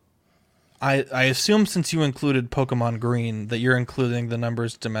 I assume since you included Pokemon Green that you're including the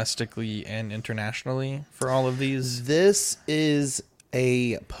numbers domestically and internationally for all of these. This is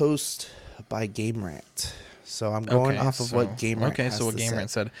a post by Game Rant. So I'm going off of what Game Rant has so what to Game say.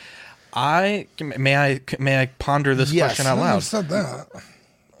 Rant said. May I ponder this Yes. question out I loud? said that.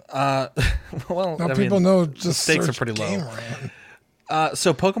 Well, Now I people mean, know just stakes are search pretty low. Game Rant.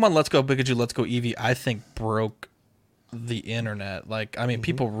 So Pokemon Let's Go Pikachu, Let's Go Eevee, I think broke the internet. Like, I mean,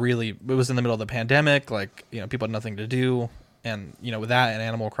 people really, it was in the middle of the pandemic. Like, people had nothing to do. And, with that and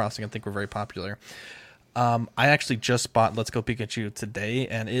Animal Crossing, I think were very popular. I actually just bought Let's Go Pikachu today,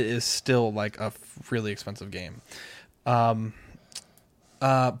 and it is still like a really expensive game.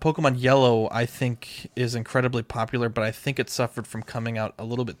 Pokemon Yellow, I think, is incredibly popular, but I think it suffered from coming out a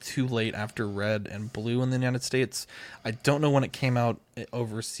little bit too late after Red and Blue in the United States. I don't know when it came out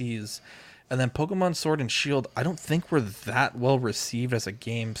overseas. And then Pokemon Sword and Shield, I don't think were that well received as a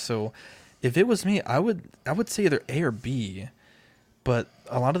game. So if it was me, I would say either A or B. But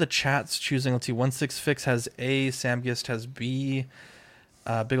a lot of the chat's choosing, let's see, 16fix has A, Samgist has B,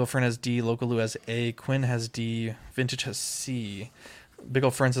 Big Ol' Friend has D, Localoo has A, Quinn has D, Vintage has C. Big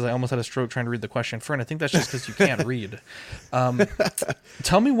Ol' Friend says, I almost had a stroke trying to read the question. Friend, I think that's just because you can't read.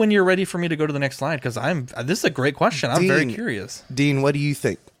 Tell me when you're ready for me to go to the next slide, because this is a great question. I'm very curious. Dean, what do you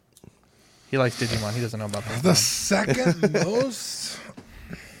think? He likes Digimon. He doesn't know about this. The second most,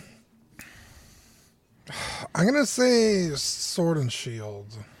 I'm gonna say Sword and Shield.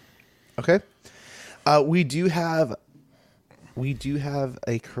 Okay. We do have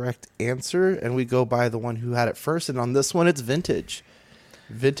a correct answer, and we go by the one who had it first. And on this one, it's Vintage.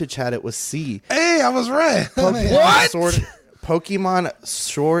 Vintage had it with C. Hey, I was right. Pokemon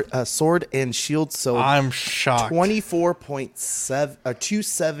Sword and Shield sold I'm shocked.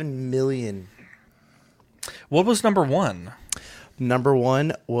 24.27 million What was number one? Number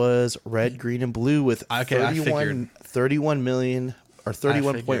one was red, green, and blue with Okay, I 31 million or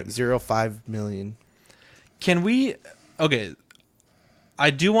 31.05 million. Can we? Okay,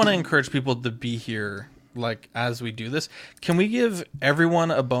 I do want to encourage people to be here, like as we do this. Can we give everyone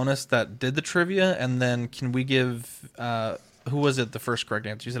a bonus that did the trivia, and then can we give who was it? The first correct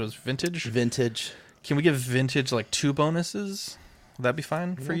answer. You said it was Vintage. Vintage. Can we give Vintage like 2 bonuses? Would that be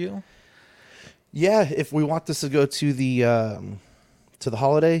fine for you? Yeah, if we want this to go to the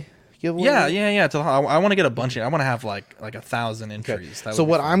holiday giveaway. Yeah. I want to get a bunch of. I want to have like 1,000 entries. Okay. So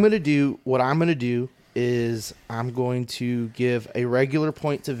what I'm gonna do is I'm going to give a regular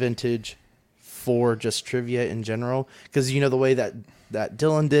point to Vintage for just trivia in general, because you know the way that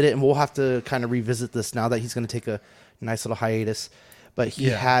Dylan did it, and we'll have to kind of revisit this now that he's going to take a nice little hiatus. But he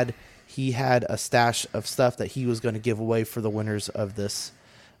had a stash of stuff that he was going to give away for the winners of this.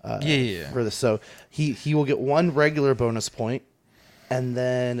 For this, so he will get 1 regular bonus point, and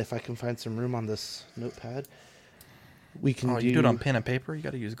then if I can find some room on this notepad, we can. You do it on pen and paper. You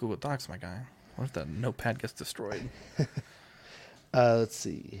got to use Google Docs, my guy. What if that notepad gets destroyed? Let's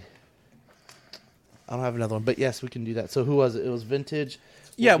see. I don't have another one, but yes, we can do that. So who was it? It was Vintage.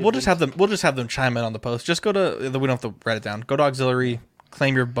 We'll just have them chime in on the post. Just go to. We don't have to write it down. Go to auxiliary.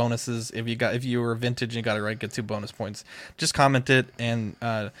 Claim your bonuses. If you were Vintage and you got it right, get 2 bonus points. Just comment it and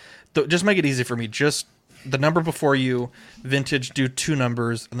just make it easy for me. Just the number before you, Vintage, do 2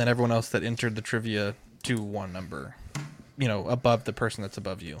 numbers, and then everyone else that entered the trivia do 1 number. Above the person that's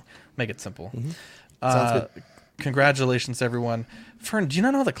above you. Make it simple. Mm-hmm. Sounds good. Congratulations, everyone. Fern, do you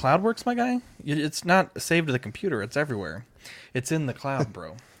not know how the cloud works, my guy? It's not saved to the computer. It's everywhere. It's in the cloud,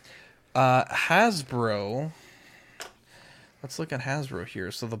 bro. Hasbro. Let's look at Hasbro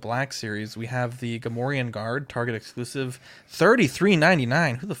here. So the Black Series, we have the Gamorrean Guard, Target exclusive,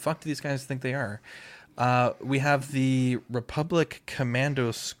 $33.99. Who the fuck do these guys think they are? We have the Republic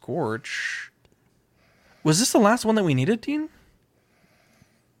Commando Scorch. Was this the last one that we needed, Dean?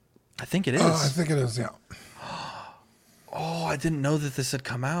 I think it is. I think it is, yeah. Oh, I didn't know that this had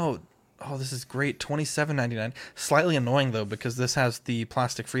come out. Oh, this is great. $27.99. Slightly annoying, though, because this has the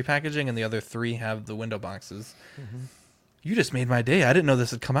plastic-free packaging and the other 3 have the window boxes. Mm-hmm. You just made my day. I didn't know this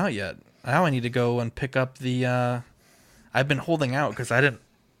had come out yet. Now I need to go and pick up the... I've been holding out because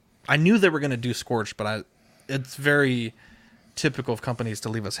I knew they were going to do Scorch, but it's very typical of companies to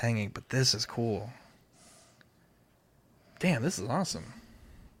leave us hanging, but this is cool. Damn, this is awesome.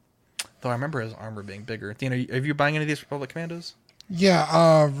 Though I remember his armor being bigger. Dean, are you buying any of these Republic Commandos?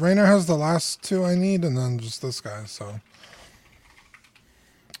 Yeah, Rainer has the last 2 I need, and then just this guy, so...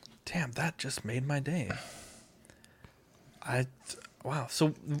 Damn, that just made my day. Wow.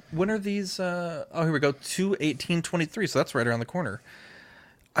 So when are these? Here we go. 2/18/23. So that's right around the corner.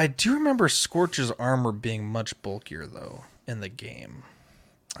 I do remember Scorch's armor being much bulkier though in the game.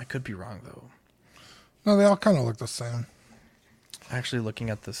 I could be wrong though. No, they all kind of look the same. Actually, looking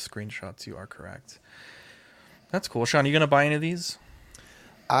at the screenshots, you are correct. That's cool. Sean, you gonna buy any of these?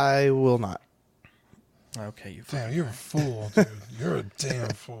 I will not. Okay, you. Damn, you're a fool, dude. You're a damn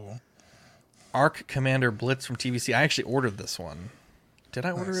fool. Arc Commander Blitz from TVC. I actually ordered this one. Did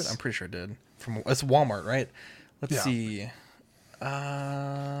I order it? I'm pretty sure I did. It's Walmart, right? Let's see.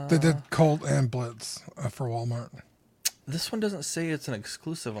 They did Colt and Blitz for Walmart. This one doesn't say it's an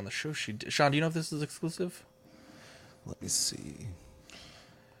exclusive on the show sheet. Sean, do you know if this is exclusive? Let me see.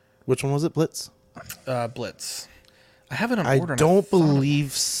 Which one was it? Blitz? Blitz. I have it on I order. don't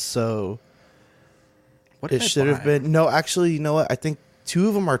believe so. What It should have been. No, actually, you know what? I think 2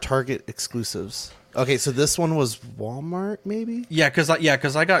 of them are Target exclusives. Okay, so this one was Walmart, maybe? Yeah, because I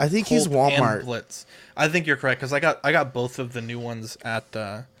got. I think he's Colt Walmart. and Blitz. I think you're correct because I got both of the new ones at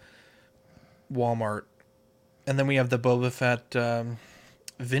Walmart, and then we have the Boba Fett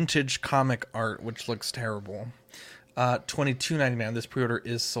vintage comic art, which looks terrible. $22.99. This pre-order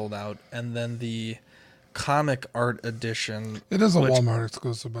is sold out, and then the comic art edition. It is a Walmart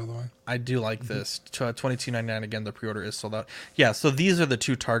exclusive, by the way. I do like this. $22.99. Again, the pre-order is sold out. Yeah, so these are the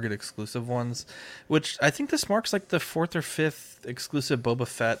 2 Target exclusive ones, which I think this marks like the 4th or 5th exclusive Boba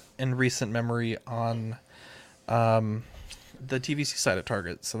Fett in recent memory on the TVC side of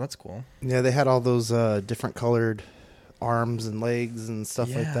Target. So that's cool. Yeah, they had all those different colored arms and legs and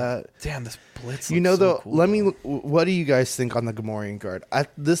stuff like that. Damn, this Blitz. You know, though, so cool, let me. What do you guys think on the Gamorrean Guard?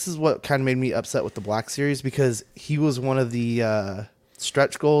 This is what kind of made me upset with the Black Series because he was one of the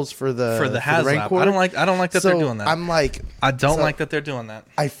stretch goals for the HasLab. I don't like that they're doing that. I'm like, I don't like that they're doing that.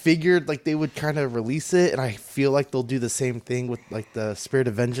 I figured like they would kind of release it, and I feel like they'll do the same thing with like the Spirit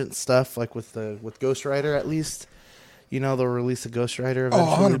of Vengeance stuff, like with Ghost Rider at least. they'll release a Ghost Rider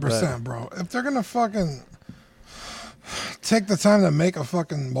Oh, eventually. 100%, bro. If they're going to fucking take the time to make a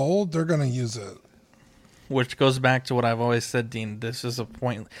fucking mold, they're going to use it. Which goes back to what I've always said, Dean. This is a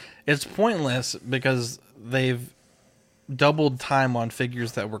point. It's pointless because they've doubled time on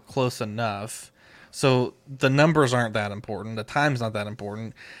figures that were close enough. So the numbers aren't that important. The time's not that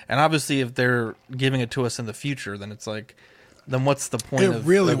important. And obviously, if they're giving it to us in the future, then it's like, then what's the point It of,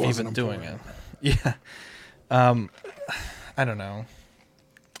 really of wasn't even doing important. it? Yeah. I don't know.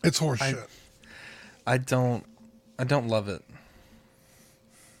 It's horseshit. I don't love it.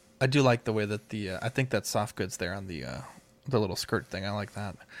 I do like the way that I think that soft goods there on the little skirt thing. I like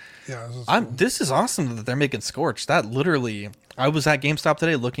that. Yeah, This is awesome that they're making Scorch. That literally, I was at GameStop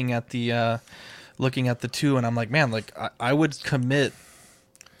today looking at the two, and I'm like, man, like I would commit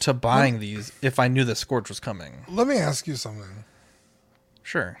to buying these if I knew the Scorch was coming. Let me ask you something.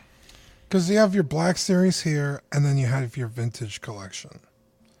 Sure. Because you have your Black Series here, and then you have your Vintage collection.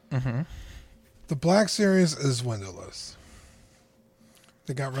 Mm-hmm. The Black Series is windowless.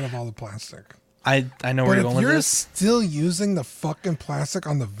 They got rid of all the plastic. I know where But you're going if with you're this. still using the fucking plastic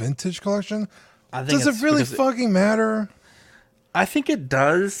on the Vintage collection, I think does it really fucking matter? I think it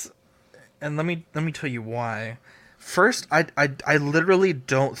does, and let me tell you why. First, I literally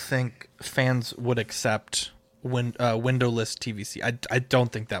don't think fans would accept windowless TVC. I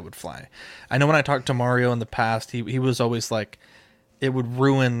don't think that would fly. I know when I talked to Mario in the past, he was always like, it would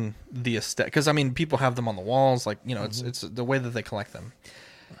ruin the aesthetic. Because I mean, people have them on the walls, like it's the way that they collect them.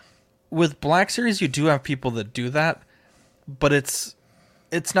 With Black Series, you do have people that do that, but it's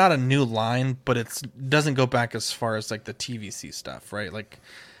not a new line, but it doesn't go back as far as like the TVC stuff, right? Like,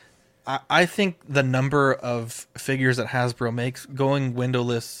 I think the number of figures that Hasbro makes going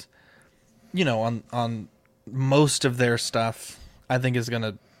windowless, on most of their stuff, I think is going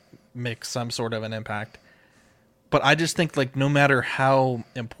to make some sort of an impact. But I just think, like, no matter how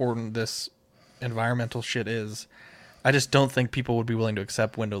important this environmental shit is, I just don't think people would be willing to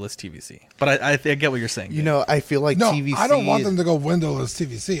accept windowless TVC. But I get what you're saying. I feel like No, TVC. I don't want them to go windowless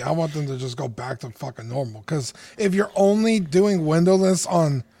TVC. I want them to just go back to fucking normal. Because if you're only doing windowless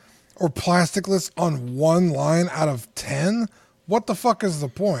or plasticless on one line out of 10, what the fuck is the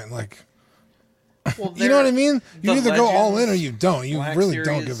point? Like, Well, you know what I mean? You the either go all in or Legends, you don't. You Black really don't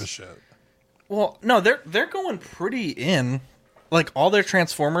Series- give a shit. Well, no, they're going pretty in. Like, all their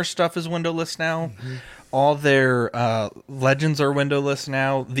Transformers stuff is windowless now. Mm-hmm. All their Legends are windowless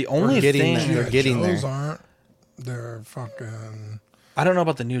now. The only getting thing... there. They're getting Joes there. aren't. They're fucking... I don't know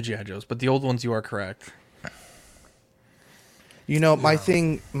about the new G.I. Joes, but the old ones, you are correct. My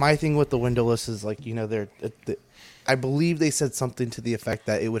thing with the windowless is like, I believe they said something to the effect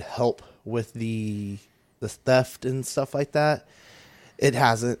that it would help with the theft and stuff like that. It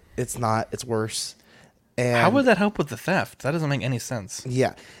hasn't. It's not. It's worse. And How would that help with the theft? That doesn't make any sense.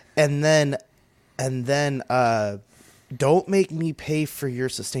 Yeah. And then don't make me pay for your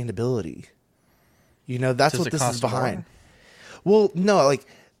sustainability. That's Does what it this is cost more? behind. Well, no, like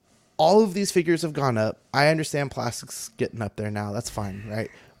all of these figures have gone up. I understand plastic's getting up there now. That's fine,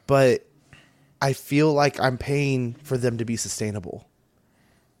 right? But I feel like I'm paying for them to be sustainable.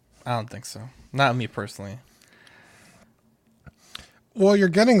 I don't think so. Not me personally. Well, you're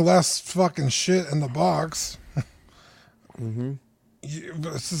getting less fucking shit in the box. Mm-hmm.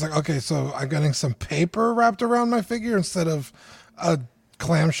 It's just like, okay, so I'm getting some paper wrapped around my figure instead of a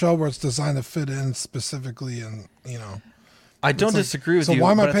clamshell where it's designed to fit in specifically, and I don't It's like, disagree with so you.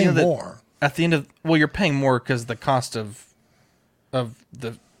 why am I but at the end paying of the- more? At the end of... Well, you're paying more because the cost of the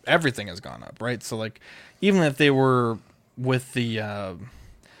everything has gone up, right? So, like, even if they were with the...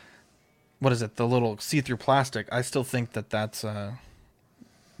 what is it? The little see-through plastic, I still think that's...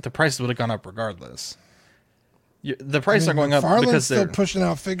 the prices would have gone up regardless. The prices are going up McFarlane's because still they're... pushing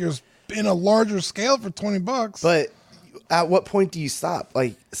out figures in a larger scale for $20. But at what point do you stop?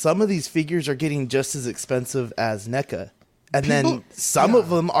 Like some of these figures are getting just as expensive as NECA. And then some of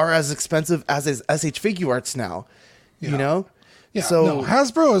them are as expensive as SH Figuarts now. You know? Yeah, So no,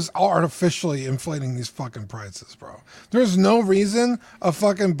 Hasbro is artificially inflating these fucking prices, bro. There's no reason a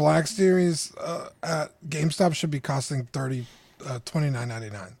fucking Black Series at GameStop should be costing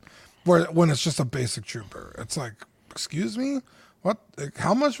 $29.99, when it's just a basic trooper. It's like, excuse me, what?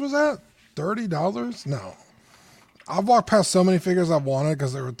 How much was that? $30? No. I've walked past so many figures I've wanted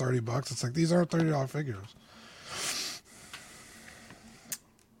because they were $30. It's like, these aren't $30 figures.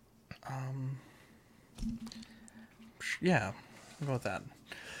 Yeah, I'll go with that.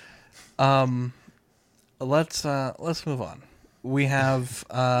 Let's move on. We have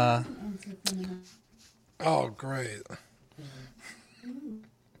Oh, great.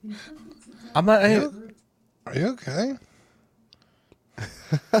 I'm not. Are you okay?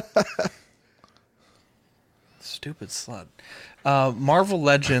 Stupid slut. Marvel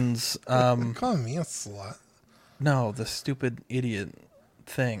Legends. Calling me a slut. No, the stupid idiot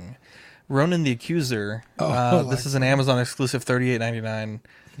thing. Ronan the Accuser. Oh, This is an Amazon exclusive,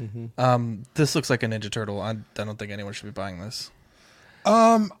 $38.99. This looks like a Ninja Turtle. I don't think anyone should be buying this.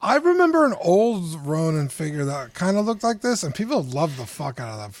 I remember an old Ronin figure that kind of looked like this, and people loved the fuck out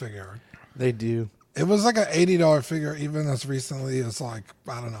of that figure. They do. It was like an $80 figure, even as recently as like,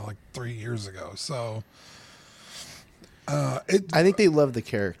 I don't know, like 3 years ago. So, I think they love the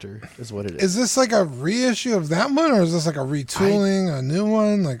character, is what it is. is this like a reissue of that one, or is this like a retooling, a new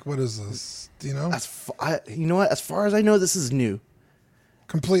one? Like, what is this? Do you know? You know what? As far as I know, this is new.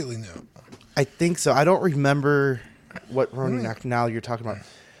 Completely new. I think so. I don't remember what Ronin now you're talking about.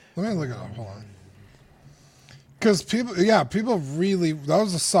 Let me look it up. Hold on. Because people really, that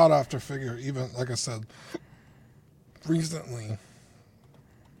was a sought after figure, even, like I said, recently.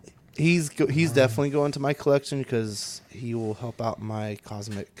 He's definitely going to my collection because he will help out my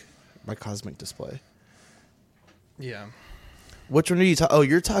cosmic display. Yeah. Which one are you talking? Oh,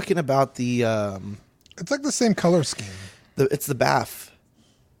 you're talking about the It's like the same color scheme. it's the BAF.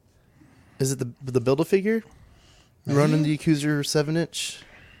 Is it the Build-A-Figure? Maybe? Ronin the Accuser 7-inch?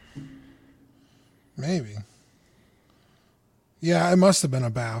 Maybe. Yeah, it must have been a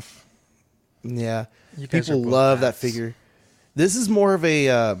bath. Yeah. You guys People are both love that BAFs. figure. This is more of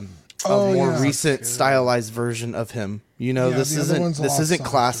a more yeah. recent Good. stylized version of him. You know, Yeah, this the other one's a lot isn't softer.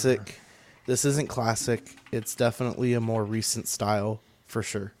 classic. This isn't classic. It's definitely a more recent style for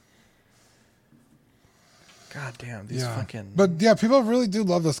sure. God damn, these Yeah. fucking. But yeah, people really do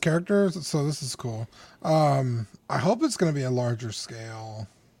love this character, so this is cool. I hope it's going to be a larger scale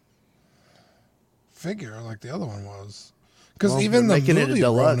figure like the other one was. Because Well, even the they're making it a movie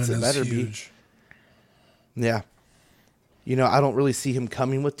deluxe, Ronin it is better be. huge. Yeah. You know, I don't really see him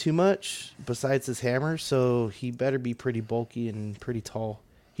coming with too much besides his hammer, so he better be pretty bulky and pretty tall.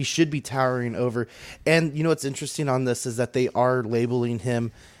 He should be towering over. And you know what's interesting on this is that they are labeling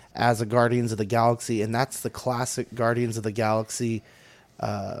him as a Guardians of the Galaxy, and that's the classic Guardians of the Galaxy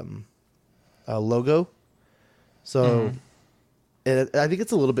logo. So I think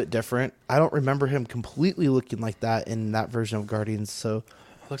it's a little bit different. I don't remember him completely looking like that in that version of Guardians, so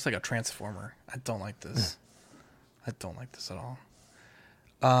It looks like a transformer. I don't like this. I don't like this at all.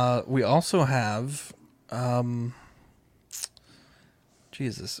 We also have,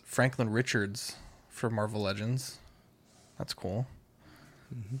 Franklin Richards for Marvel Legends. That's cool.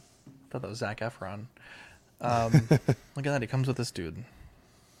 I thought that was Zac Efron. Look at that. He comes with this dude.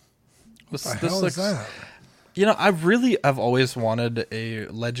 This, What the this hell looks, is that? You know, I've always wanted a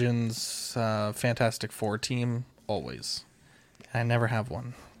Legends Fantastic Four team. Always. I never have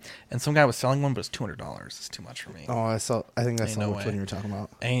one. And some guy was selling one, but it's $200. It's too much for me. I think I Ain't saw no which way. one you were talking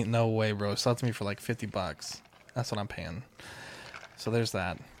about. Ain't no way, bro. Sell it to me for like $50. That's what I'm paying. So there's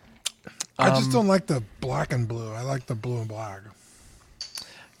that. I just don't like the black and blue. I like the blue and black.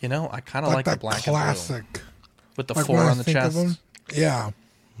 You know, I kind of like that the black classic. and blue with the Like 4 when I on the think of chest. them. Yeah.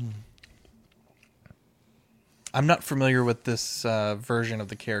 I'm not familiar with this version of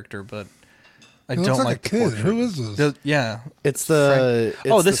the character, but I He don't looks like like a the kid. portrait. Who is this? Yeah. It's the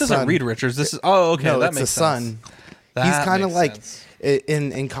This the isn't son. Reed Richards. This is okay. No, that it's the makes son. sense. He's That kind of makes like sense.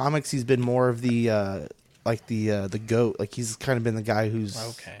 in comics. He's been more of the the goat. Like he's kind of been the guy who's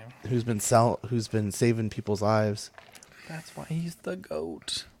Okay. who's been saving people's lives. That's why he's the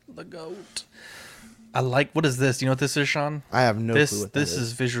goat. The goat. I like. What is this? You know what this is, Sean? I have no this clue what this that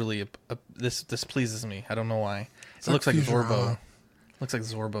is visually this pleases me. I don't know why. It's It looks like Futurama. Zorbo. Looks like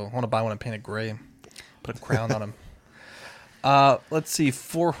Zorbo. I want to buy one and paint it gray. Put a crown on him. Let's see.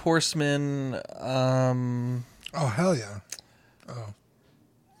 4 Horsemen. Oh, hell yeah. Oh.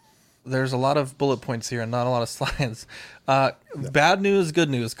 There's a lot of bullet points here and not a lot of slides. Bad news, good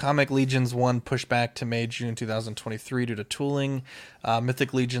news. Comic Legions 1 pushed back to May, June 2023 due to tooling.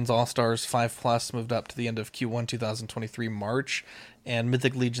 Mythic Legions All-Stars 5+ moved up to the end of Q1 2023 March. And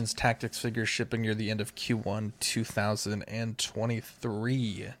Mythic Legions Tactics figures shipping near the end of Q1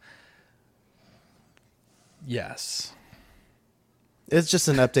 2023. Yes. It's just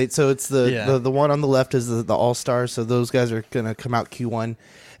an update. So it's the one on the left is the All Stars. So those guys are gonna come out Q1,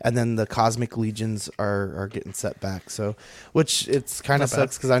 and then the Cosmic Legions are getting set back. So, which it's kind of Not bad.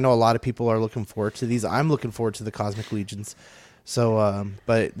 sucks because I know a lot of people are looking forward to these. I'm looking forward to the Cosmic Legions. So,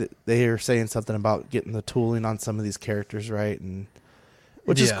 but they are saying something about getting the tooling on some of these characters right, and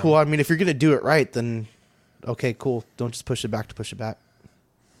which is Yeah. cool. I mean, if you're gonna do it right, then okay, cool. Don't just push it back to push it back.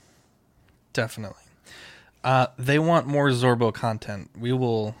 Definitely. They want more Zorbo content. We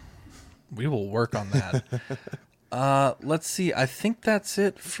will We will work on that. Let's see. I think that's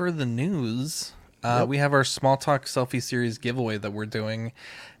it for the news. We have our Small Talk Selfie Series giveaway that we're doing.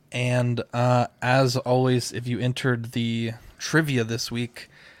 And as always, if you entered the trivia this week,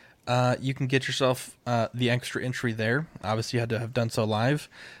 you can get yourself the extra entry there. Obviously, you had to have done so live.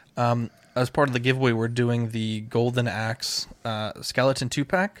 As part of the giveaway, we're doing the Golden Axe Skeleton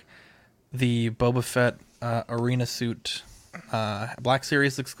 2-pack, the Boba Fett Arena Suit Black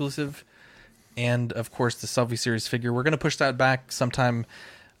Series exclusive, and of course the Selfie Series figure. We're going to push that back sometime.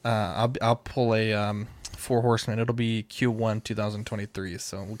 I'll pull a Four Horsemen. It'll be Q1 2023,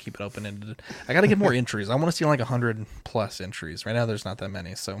 so we'll keep it open-ended. I got to get more entries. I want to see like 100 plus entries. Right now there's not that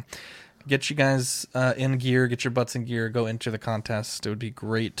many, so get you guys in gear, get your butts in gear, go enter the contest. It would be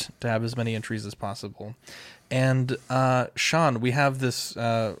great to have as many entries as possible. And Sean, we have this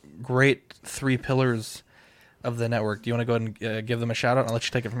great 3 pillars of the network. Do you want to go ahead and give them a shout out? I'll let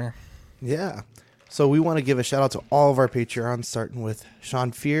you take it from here. Yeah. So we want to give a shout out to all of our Patreons, starting with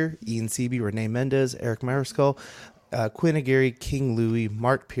Sean Fear, Ian Seeby, Renee Mendez, Eric Mariscal, Quinn Aguirre, King Louie,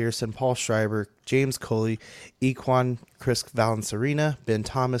 Mark Pearson, Paul Schreiber, James Coley, Equan, Chris Valencerina, Ben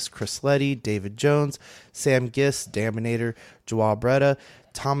Thomas, Chris Letty, David Jones, Sam Giss, Daminator, Joao Bretta,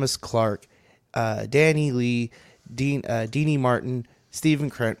 Thomas Clark, Danny Lee, Deanie Martin,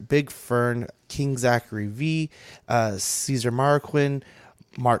 Stephen Krent, Big Fern, King Zachary V, Caesar Marquin,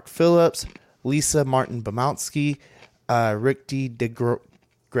 Mark Phillips, Lisa Martin Bomoutsky, Rick D.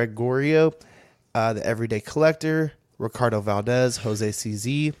 Gregorio, The Everyday Collector, Ricardo Valdez, Jose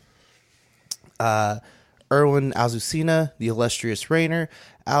CZ, Erwin Azucena, The Illustrious Rainer,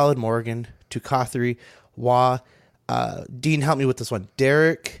 Alan Morgan, Tukathri, Wah, Dean, help me with this one,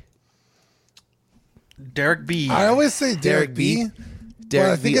 Derek B. I always say Derek B. Derek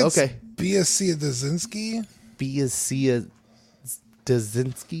but I think B. it's Okay. Biasia Dazinski. Biasia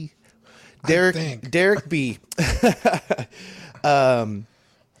Dazinski. think. Derek B.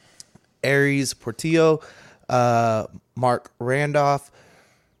 Aries Portillo, Mark Randolph,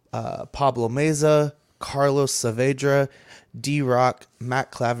 Pablo Meza, Carlos Saavedra, D Rock,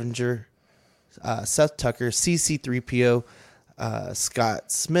 Matt Clavenger, Seth Tucker, CC3PO,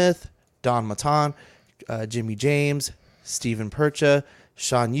 Scott Smith, Don Matan, Jimmy James, Stephen Percha,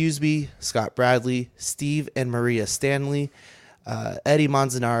 Sean Usby, Scott Bradley, Steve and Maria Stanley, Eddie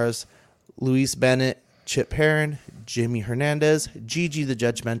Manzanares, Luis Bennett, Chip Heron, Jimmy Hernandez, Gigi the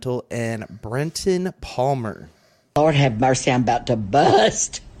Judgmental, and Brenton Palmer. Lord have mercy, I'm about to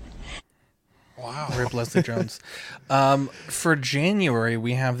bust. Wow. Rip Leslie Jones. For January,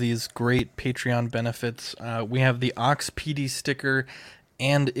 we have these great Patreon benefits. We have the Ox PD sticker,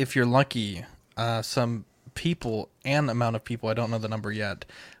 and if you're lucky, some people and amount of people, I don't know the number yet,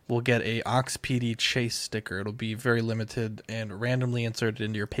 will get a Ox PD Chase sticker. It'll be very limited and randomly inserted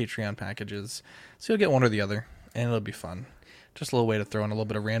into your Patreon packages. So you'll get one or the other, and it'll be fun. Just a little way to throw in a little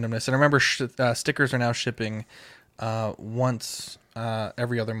bit of randomness. And remember, stickers are now shipping once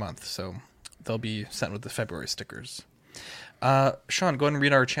every other month, so they'll be sent with the February stickers. Sean, go ahead and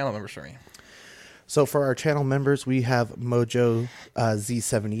read our channel members for me. So for our channel members, we have Mojo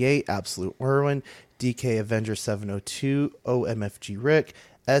Z78, Absolute Merwin, DK Avenger 702, OMFG Rick,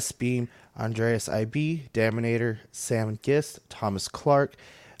 S Beam, Andreas IB, Daminator, Sam Gist, Thomas Clark,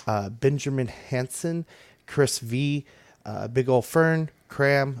 Benjamin Hansen, Chris V, Big Ol' Fern,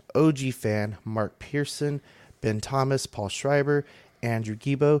 Cram, OG Fan, Mark Pearson, Ben Thomas, Paul Schreiber, Andrew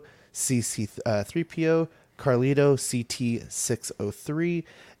Gibo, CC3PO, Carlito, CT603,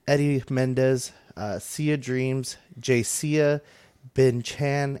 Eddie Mendez, Sia Dreams, Jay Sia, Ben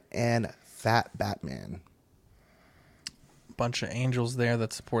Chan, and Fat Batman. Bunch of angels there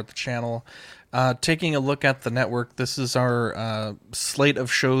that support the channel. Taking a look at the network, this is our slate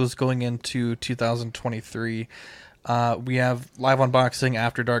of shows going into 2023. We have Live Unboxing,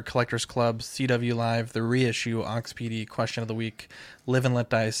 After Dark, Collectors Club, CW Live, The Reissue, Ox PD, Question of the Week, Live and Let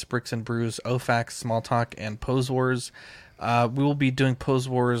Dice, Bricks and Brews, OFAX, Small Talk, and Pose Wars. We will be doing Pose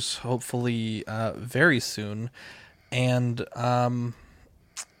Wars hopefully very soon. And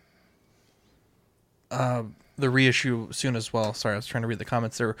the reissue soon as well. Sorry, I was trying to read the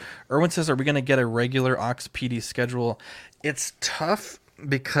comments there. Erwin says, are we going to get a regular Ox PD schedule? It's tough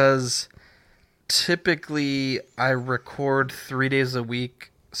because typically I record 3 days a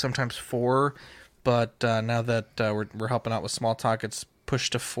week, sometimes 4, but now that we're helping out with Small Talk, it's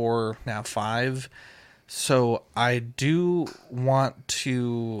pushed to 4, now 5. So I do want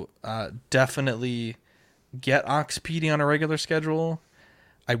to definitely get Ox PD on a regular schedule.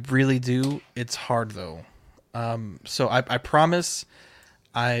 I really do. It's hard though. So I promise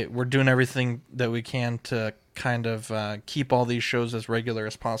we're doing everything that we can to kind of keep all these shows as regular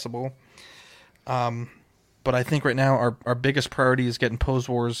as possible. But I think right now our biggest priority is getting Pose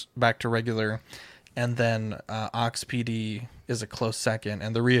Wars back to regular, and then Ox PD is a close second.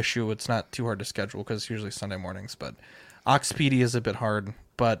 And the reissue, it's not too hard to schedule because it's usually Sunday mornings. But Ox PD is a bit hard.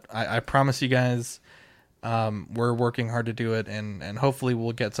 But I promise you guys, we're working hard to do it, and hopefully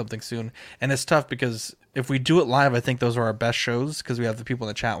we'll get something soon. And it's tough because if we do it live, I think those are our best shows because we have the people in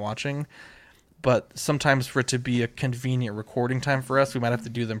the chat watching. But sometimes for it to be a convenient recording time for us, we might have to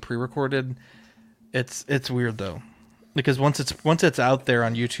do them pre-recorded. It's weird though, because once it's out there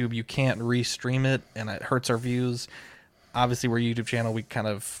on YouTube, you can't re-stream it, and it hurts our views. Obviously, we're a YouTube channel; we kind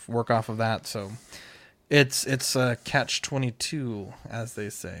of work off of that, so it's a catch-22, as they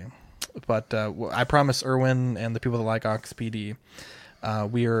say. But I promise Erwin and the people that like Ox PD,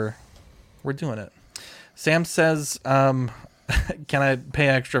 we're doing it. Sam says, "Can I pay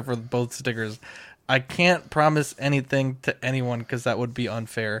extra for both stickers?" I can't promise anything to anyone because that would be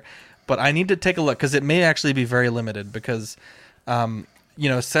unfair. But I need to take a look because it may actually be very limited because,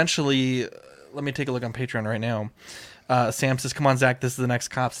 essentially, let me take a look on Patreon right now. Sam says, "Come on, Zach, this is the next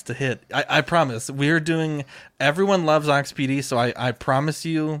Cops to hit." I promise. We're doing, everyone loves Ox PD, so I promise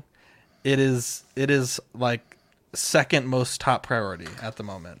you it is like second most top priority at the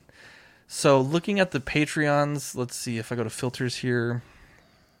moment. So looking at the Patreons, let's see if I go to filters here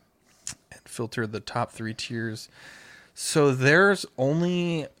and filter the top 3 tiers. So there's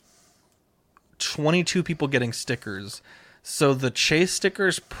only 22 people getting stickers. So the Chase sticker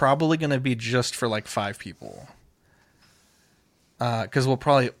is probably going to be just for like 5 people. Because we'll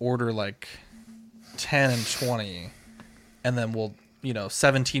probably order like 10 and 20. And then we'll,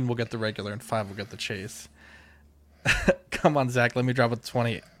 17 will get the regular and 5 will get the Chase. Come on, Zach, let me drop a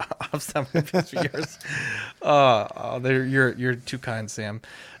 20 off 7 yours. You're too kind, Sam.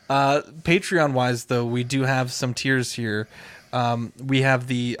 Patreon wise though, we do have some tiers here. We have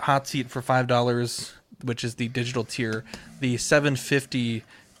the hot seat for $5, which is the digital tier, the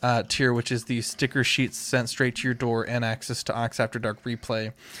 $7.50 tier, which is the sticker sheets sent straight to your door and access to Ox After Dark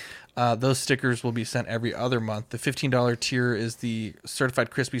replay. Those stickers will be sent every other month. The $15 tier is the Certified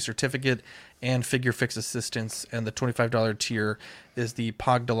Crispy certificate and figure fix assistance, and the $25 tier is the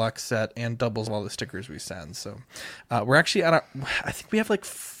Pog Deluxe set and doubles all the stickers we send. So we're actually I think we have like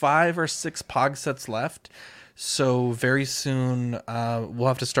 5 or 6 Pog sets left. So very soon we'll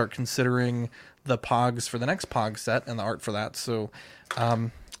have to start considering the Pogs for the next Pog set and the art for that. So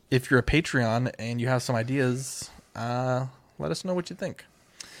if you're a Patreon and you have some ideas, let us know what you think.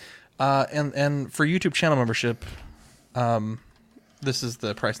 And for YouTube channel membership, this is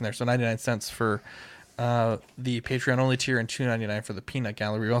the price in there. So 99 cents for the Patreon only tier and $2.99 for the Peanut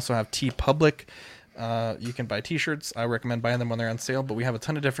Gallery. We also have TeePublic. You can buy t-shirts. I recommend buying them when they're on sale, but we have a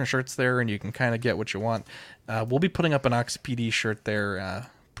ton of different shirts there and you can kind of get what you want. We'll be putting up an Ox PD shirt there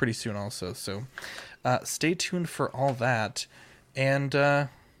pretty soon also. So stay tuned for all that. And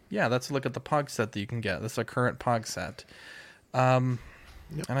that's a look at the Pog set that you can get. This is a current Pog set. And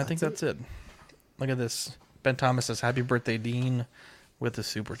I think that's it. Look at this. Ben Thomas says, "Happy birthday, Dean," with a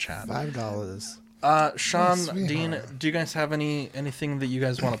super chat. $5. Sean, Oh, Dean, do you guys have anything that you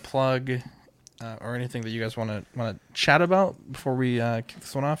guys want to plug, or anything that you guys want to chat about before we kick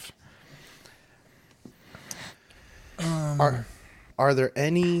this one off? Are there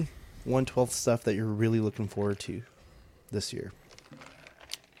any 1/12 stuff that you're really looking forward to this year?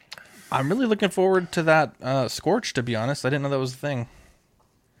 I'm really looking forward to that Scorch, to be honest. I didn't know that was a thing.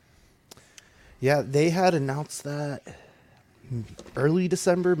 Yeah, they had announced that early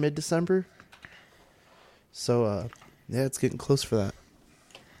December, mid-December. So, it's getting close for that.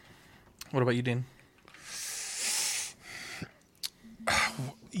 What about you, Dean?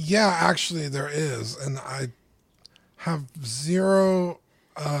 Yeah, actually there is, and I have zero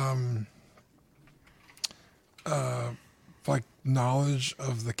like knowledge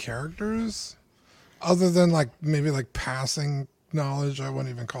of the characters, other than like maybe like passing knowledge. I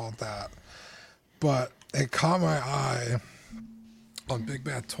wouldn't even call it that, but it caught my eye on Big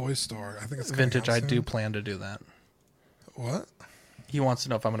Bad Toy Store. I think it's coming Vintage. out I soon. do plan to do that. What? He wants to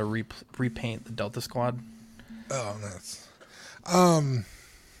know if I'm going to repaint the Delta Squad. Oh, nice.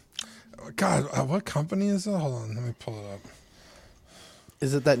 God, what company is it? Hold on, let me pull it up.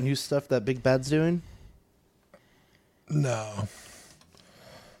 Is it that new stuff that Big Bad's doing? No.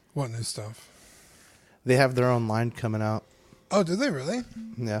 What new stuff? They have their own line coming out. Oh, did they really?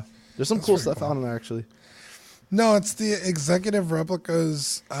 Yeah. There's some That's cool pretty stuff cool. on there, actually. No, it's the executive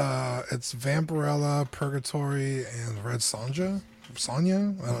replicas. It's Vampirella, Purgatory, and Red Sonja.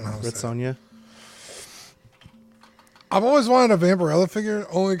 Sonya? I don't know how to Red say it. Sonja. I've always wanted a Vampirella figure,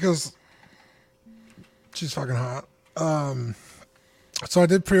 only because She's fucking hot. So I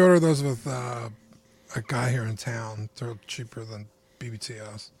did pre-order those with a guy here in town. They're cheaper than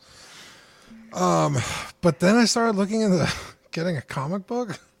BBTS. But then I started looking into getting a comic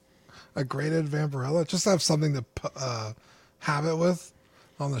book, a graded Vampirella, just to have something to have it with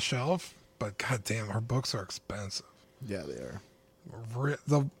on the shelf. But goddamn, her books are expensive. Yeah, they are.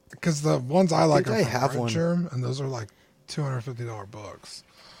 Because the ones I like think are I from have one. Germ, and those are like $250 books.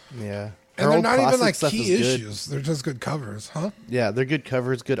 Yeah. And Her they're old not even classic like stuff key is good. issues. They're just good covers, huh? Yeah, they're good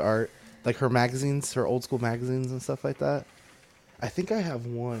covers, good art. Like her magazines, her old school magazines and stuff like that. I think I have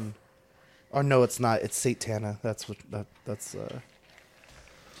one. Oh no, it's not. It's Satana. That's what. That's.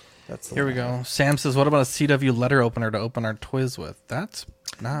 That's. The Here we one. go. Sam says, "What about a CW letter opener to open our toys with?" That's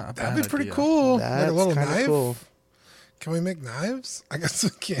not a bad That'd be pretty idea. cool. Like That's a little kind of knife. cool. Can we make knives? I guess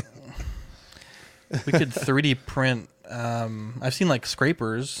we can. We could 3D print. I've seen like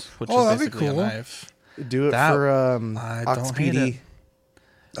scrapers, which Oh, is that'd be basically cool. a knife. Do it That- for I Ox don't hate PD. it.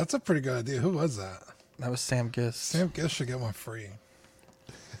 That's a pretty good idea. Who was that? That was Sam Gist. Sam Gish should get one free.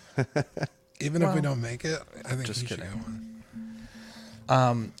 Even if we Well, don't make it, I think just he should kidding. get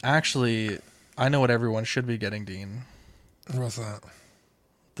one. Actually, I know what everyone should be getting, Dean. What's that?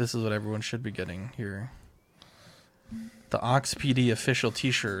 This is what everyone should be getting here. The Ox PD official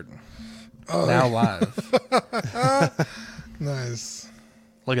T-shirt, Oh, now live. nice.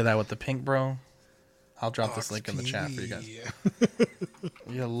 Look at that with the pink, bro. I'll drop this link in the chat for you guys. XP.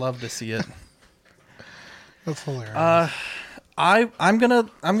 You'll love to see it. That's hilarious. I'm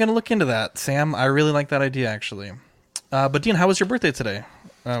gonna look into that, Sam. I really like that idea, actually. But Dean, how was your birthday today?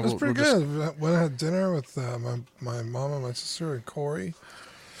 It was pretty good. Went and had dinner with my mom and my sister and Corey.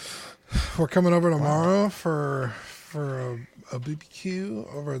 We're coming over tomorrow for a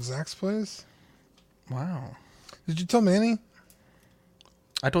BBQ over at Zach's place. Wow. Did you tell Manny?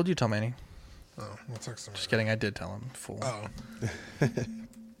 I told you, tell Manny. Oh, we'll text him. Just kidding. I did tell him. Fool. Oh,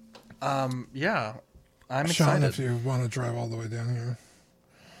 Yeah. I'm Sean, excited. if you want to drive all the way down here.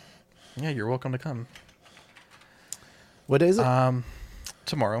 Yeah, you're welcome to come. What is it?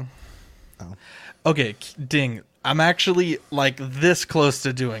 Tomorrow. Oh. Okay, Ding. I'm actually like this close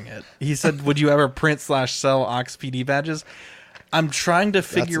to doing it. He said, "Would you ever print/sell Ox PD badges?" I'm trying to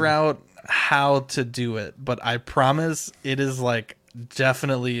figure out how to do it, but I promise it is like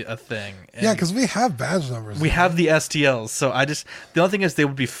definitely a thing. And Yeah, because we have badge numbers. we have the STLs. So the only thing is they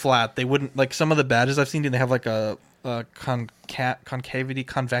would be flat. They wouldn't like some of the badges I've seen. They have like a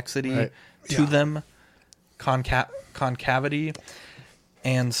convexity Right. to Yeah. them, concavity,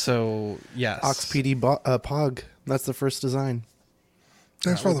 and so yes, Ox PD Pog. That's the first design.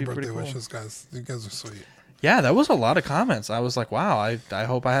 Thanks That for all would the be pretty birthday cool. wishes, guys. You guys are sweet. Yeah, that was a lot of comments. I was like, wow, I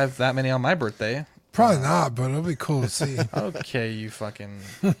hope I have that many on my birthday. Probably not, but it'll be cool to see. Okay, you fucking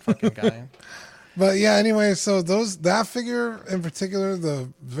guy. But yeah, anyway, so that figure in particular, the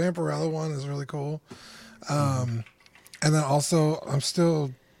Vampirella one, is really cool. And then also,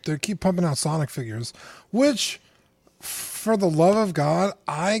 they keep pumping out Sonic figures, which, for the love of God,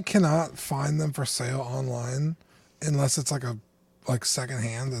 I cannot find them for sale online unless it's like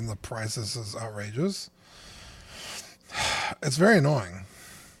secondhand and the price is outrageous. It's very annoying.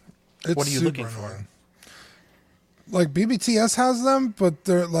 It's What are you super looking for? annoying. Like BBTS has them, but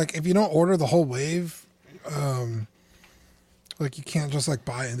they're like if you don't order the whole wave, like you can't just like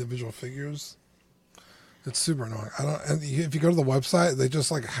buy individual figures. It's super annoying. And if you go to the website, they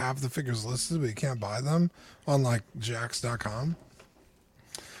just like have the figures listed, but you can't buy them on like Jax.com.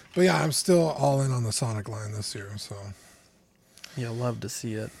 But yeah, I'm still all in on the Sonic line this year. So You'll love to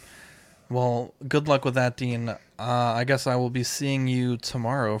see it. Well, good luck with that, Dean. I guess I will be seeing you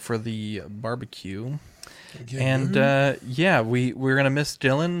tomorrow for the barbecue. And yeah, we're gonna miss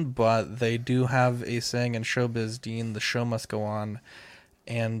Dylan, but they do have a saying in showbiz, Dean: the show must go on,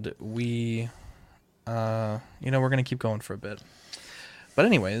 and we're gonna keep going for a bit. But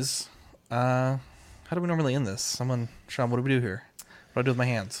anyways, how do we normally end this? Sean, what do we do here? What do I do with my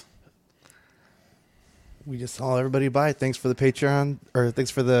hands? We just saw everybody buy. Thanks for the Patreon, or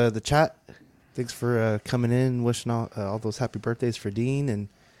thanks for the chat. Thanks for coming in, wishing all those happy birthdays for Dean, and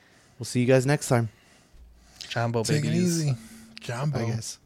we'll see you guys next time. Jumbo take it babies. easy, Jumbo. Bye, guys.